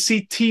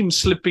teams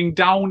slipping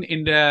down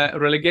in the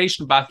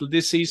relegation battle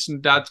this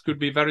season that could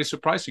be very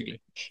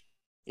surprisingly.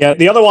 Yeah,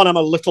 the other one I'm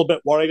a little bit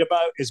worried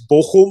about is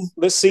Bochum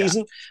this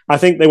season. Yeah. I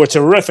think they were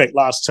terrific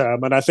last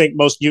term, and I think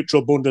most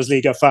neutral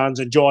Bundesliga fans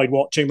enjoyed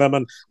watching them.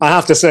 And I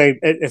have to say,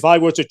 if I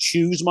were to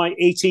choose my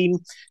 18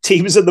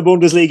 teams in the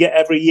Bundesliga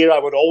every year, I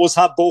would always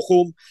have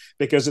Bochum,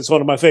 because it's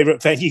one of my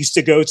favourite venues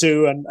to go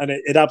to, and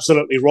it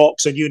absolutely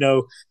rocks. And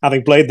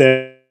having played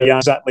there,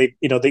 exactly,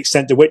 the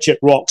extent to which it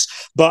rocks.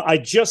 But I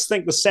just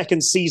think the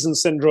second season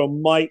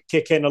syndrome might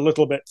kick in a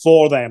little bit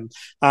for them.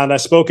 And I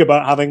spoke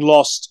about having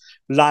lost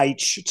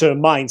Leitch to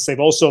Mainz. They've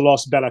also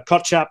lost Bela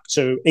Kotschap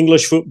to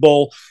English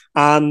football.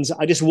 And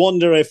I just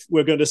wonder if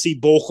we're going to see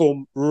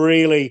Bochum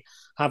really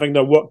having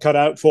their work cut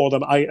out for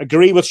them. I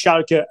agree with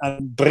Schalke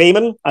and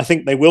Bremen. I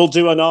think they will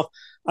do enough.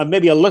 And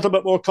maybe a little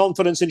bit more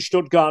confidence in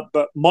Stuttgart,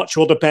 but much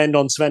will depend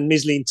on Sven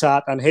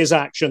Mislintat and his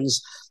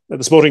actions,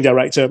 the sporting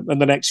director, in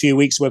the next few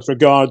weeks with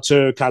regard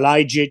to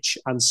Kalajic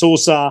and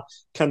Sosa.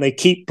 Can they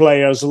keep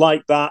players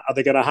like that? Are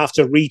they going to have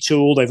to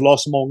retool? They've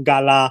lost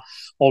Mongala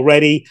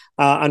already.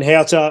 And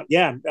Hertha,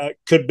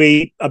 could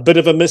be a bit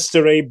of a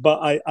mystery,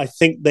 but I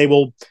think they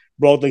will,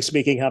 broadly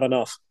speaking, have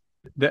enough.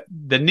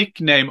 The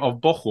nickname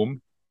of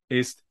Bochum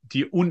is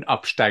die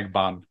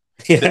Unabsteigbahn.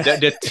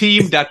 the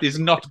team that is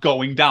not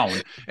going down.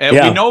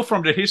 We know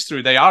from the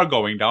history they are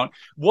going down.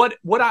 What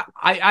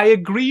I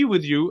agree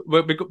with you.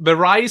 The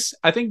Rice,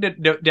 I think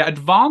that the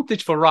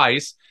advantage for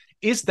Rice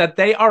is that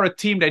they are a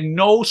team that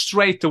know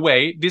straight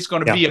away this is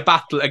going to be a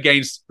battle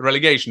against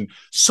relegation.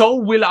 So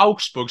will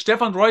Augsburg.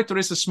 Stefan Reuter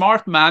is a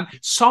smart man.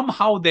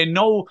 Somehow they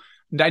know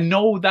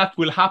that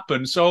will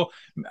happen. So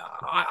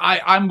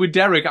I'm with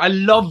Derek. I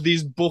love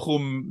these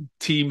Bochum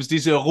teams,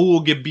 these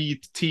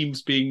Ruhrgebiet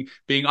teams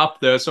being up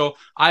there. So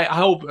I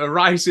hope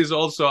Rice is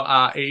also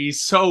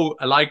he's so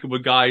a likable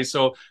guy.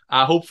 So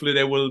hopefully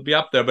they will be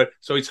up there. But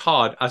so it's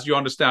hard, as you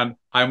understand.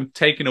 I'm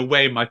taking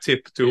away my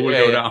tip to who will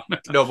go down.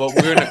 No, but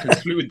we're going to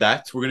conclude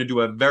that. We're going to do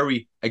a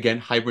very, again,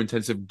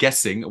 hyper-intensive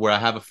guessing where I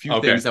have a few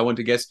things I want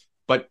to guess.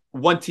 But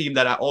one team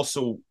that I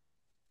also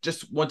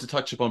just want to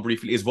touch upon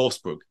briefly is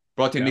Wolfsburg.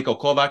 Brought in Niko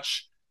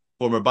Kovac,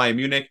 former Bayern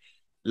Munich.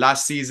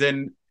 Last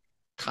season,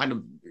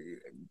 kind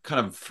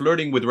of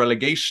flirting with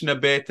relegation a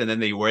bit, and then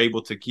they were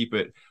able to keep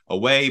it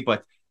away,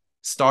 but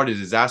started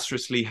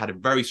disastrously, had a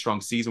very strong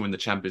season in the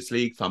Champions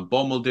League. Van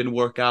Bommel didn't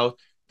work out.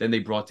 Then they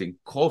brought in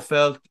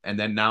Kofeld, and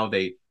then now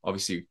they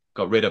obviously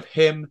got rid of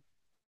him.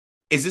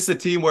 Is this a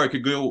team where it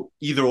could go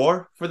either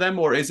or for them,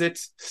 or is it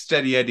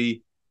steady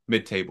Eddie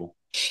mid-table?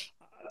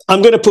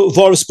 I'm going to put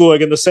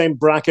Wolfsburg in the same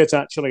bracket,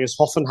 actually, as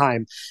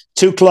Hoffenheim.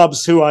 Two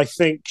clubs who I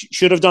think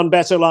should have done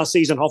better last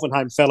season.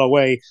 Hoffenheim fell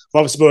away.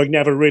 Wolfsburg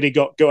never really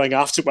got going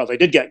after. Well, they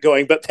did get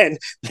going, but then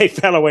they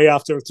fell away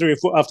after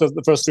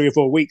the first 3 or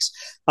 4 weeks.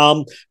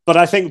 But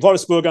I think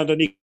Wolfsburg under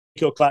Niko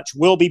Kovac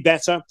will be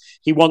better.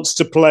 He wants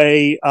to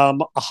play a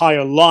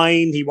higher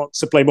line. He wants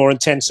to play more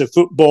intensive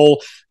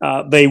football.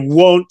 They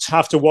won't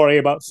have to worry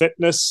about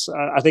fitness.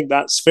 I think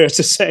that's fair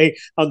to say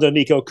under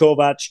Niko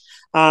Kovac.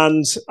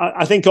 And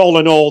I think all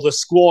in all, the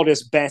squad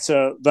is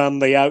better than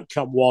the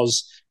outcome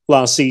was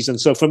last season.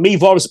 So for me,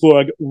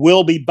 Wolfsburg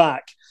will be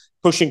back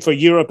pushing for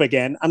Europe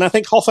again. And I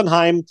think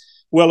Hoffenheim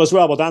will as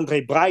well, with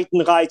Andre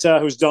Breitenreiter,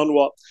 who's done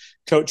what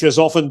coaches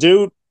often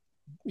do.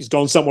 He's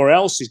gone somewhere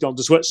else. He's gone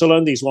to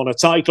Switzerland. He's won a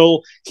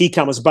title. He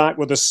comes back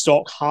with a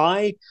stock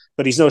high,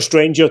 but he's no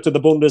stranger to the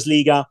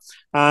Bundesliga.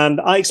 And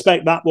I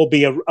expect that will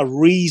be a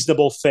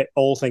reasonable fit,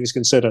 all things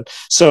considered.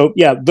 So,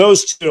 yeah,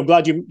 those two. I'm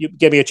glad you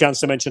gave me a chance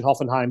to mention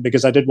Hoffenheim,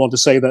 because I did want to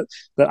say that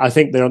I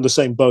think they're on the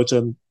same boat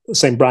and the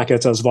same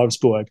bracket as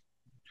Wolfsburg.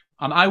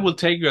 And I will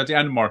take you at the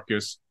end,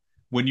 Marcus.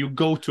 When you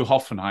go to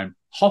Hoffenheim,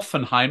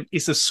 Hoffenheim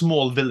is a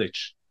small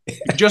village. You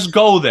just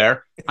go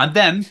there, and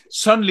then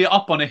suddenly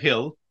up on a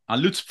hill,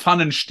 and Lutz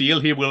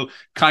Pfannenstiel, he will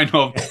kind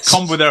of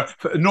come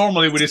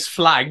normally with his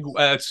flag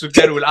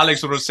together with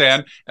Alex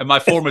Rosen and my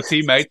former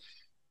teammate.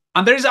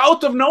 And there is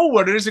out of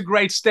nowhere, there is a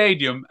great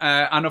stadium.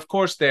 And of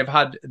course, they've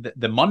had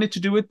the money to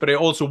do it, but they're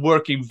also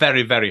working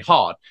very, very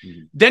hard.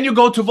 Mm-hmm. Then you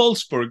go to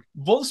Wolfsburg.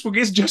 Wolfsburg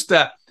is just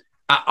a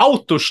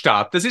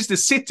Autostadt. This is the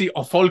city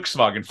of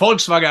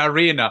Volkswagen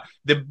Arena.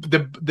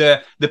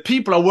 The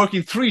people are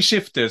working 3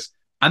 shifters.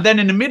 And then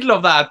in the middle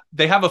of that,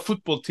 they have a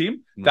football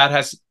team that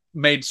has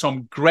made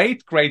some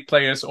great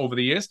players over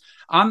the years,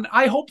 and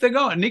I hope they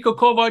go. And Niko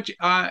Kovac,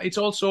 it's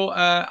also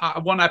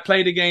one I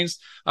played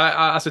against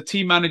as a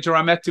team manager.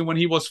 I met him when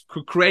he was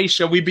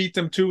Croatia. We beat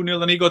them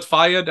 2-0, and he got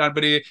fired,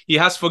 but he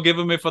has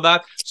forgiven me for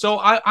that. So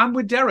I'm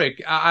with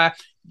Derek,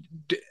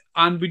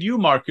 and with you,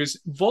 Marcus.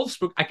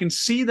 Wolfsburg, I can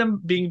see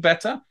them being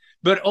better.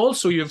 But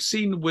also, you've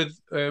seen with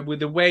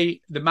the way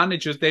the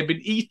managers, they've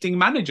been eating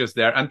managers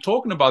there. And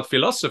talking about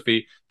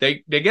philosophy,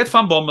 they get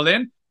Van Bommel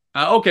in.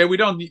 Okay, we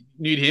don't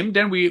need him.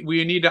 Then we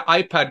need an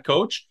iPad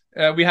coach.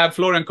 We have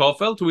Florian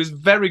Kohfeldt, who is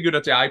very good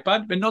at the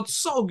iPad, but not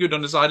so good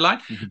on the sideline.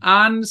 Mm-hmm.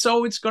 And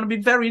so it's going to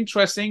be very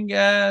interesting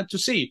to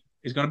see.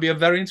 It's going to be a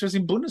very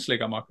interesting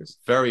Bundesliga, Marcus.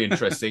 Very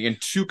interesting. And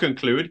to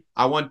conclude,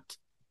 I want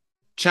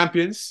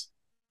champions,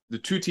 the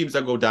 2 teams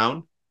that go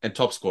down, and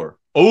top scorer.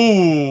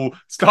 Oh,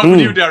 start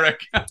with you,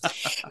 Derek.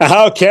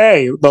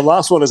 Okay, the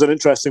last one is an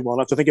interesting one.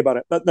 I have to think about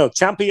it. But no,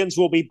 champions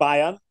will be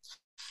Bayern.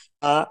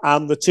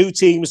 And the 2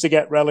 teams to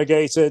get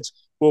relegated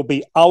will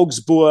be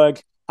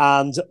Augsburg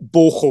and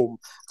Bochum.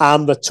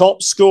 And the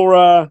top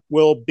scorer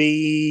will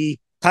be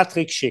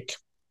Patrick Schick.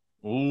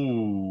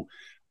 Ooh,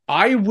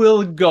 I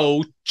will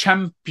go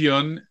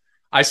champion.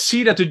 I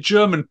see that the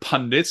German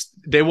pundits,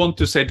 they want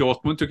to say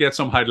Dortmund to get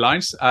some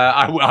headlines.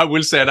 I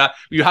will say that.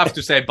 You have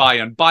to say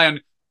Bayern. Bayern,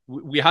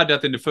 we had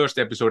that in the first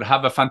episode,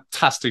 have a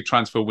fantastic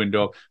transfer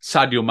window.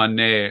 Sadio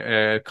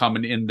Mane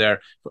coming in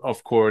there,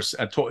 of course,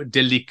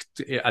 De Ligt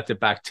at the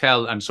back,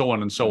 Tell, and so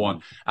on and so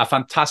on. A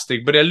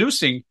fantastic, but they're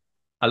losing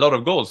a lot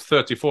of goals,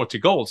 30, 40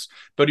 goals.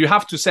 But you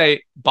have to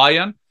say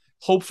Bayern.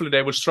 Hopefully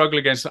they will struggle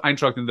against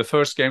Eintracht in the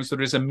first game, so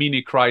there is a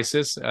mini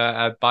crisis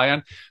at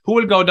Bayern. Who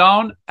will go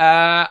down?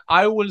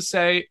 I will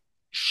say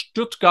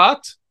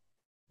Stuttgart,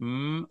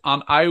 and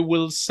I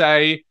will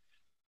say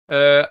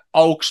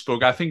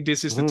Augsburg. I think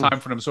this is the time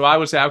for them. So I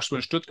will say Augsburg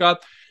and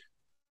Stuttgart.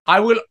 I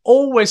will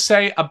always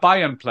say a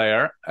Bayern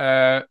player.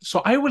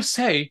 So I will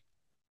say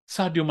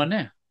Sadio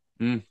Mane.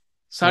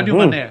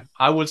 Sadio Mane.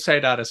 I will say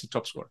that as a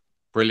top scorer.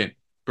 Brilliant.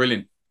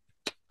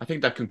 I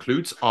think that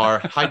concludes our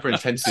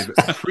hyper-intensive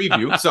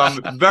preview. So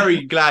I'm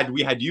very glad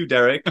we had you,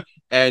 Derek,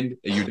 and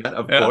you,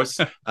 of course,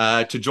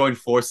 to join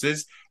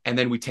forces. And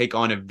then we take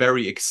on a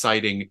very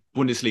exciting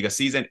Bundesliga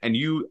season. And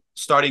you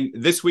starting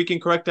this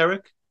weekend, correct,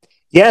 Derek?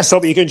 Yes,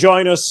 hope you can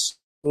join us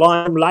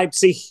live in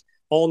Leipzig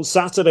on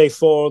Saturday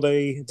for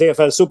the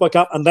DFL Super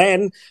Cup. And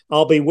then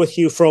I'll be with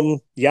you from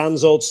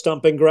Jan's old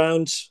stomping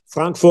ground,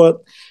 Frankfurt,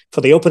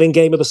 for the opening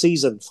game of the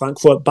season,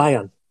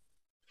 Frankfurt-Bayern.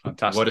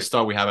 Fantastic. What a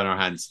start we have in our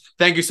hands.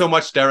 Thank you so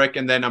much, Derek.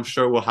 And then I'm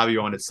sure we'll have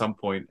you on at some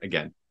point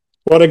again.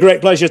 What a great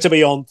pleasure to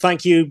be on.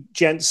 Thank you,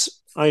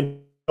 gents. I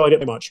enjoyed it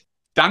very much.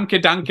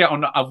 Danke, danke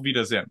und auf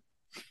Wiedersehen.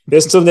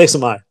 Bis zum nächsten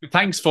Mal.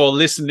 Thanks for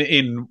listening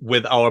in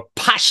with our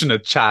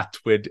passionate chat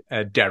with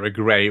Derek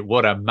Ray.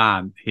 What a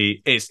man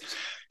he is.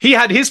 He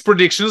had his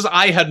predictions.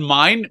 I had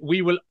mine.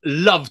 We will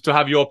love to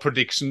have your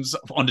predictions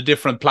on the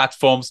different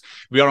platforms.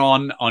 We are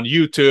on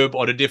YouTube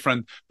or the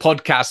different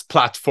podcast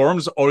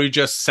platforms, or you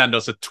just send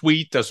us a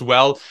tweet as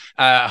well,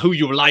 who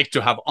you would like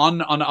to have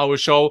on our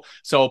show.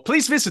 So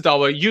please visit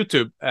our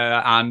YouTube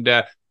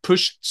and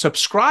push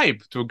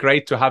subscribe.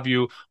 Great to have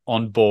you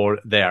on board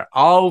there.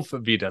 Auf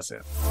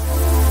Wiedersehen.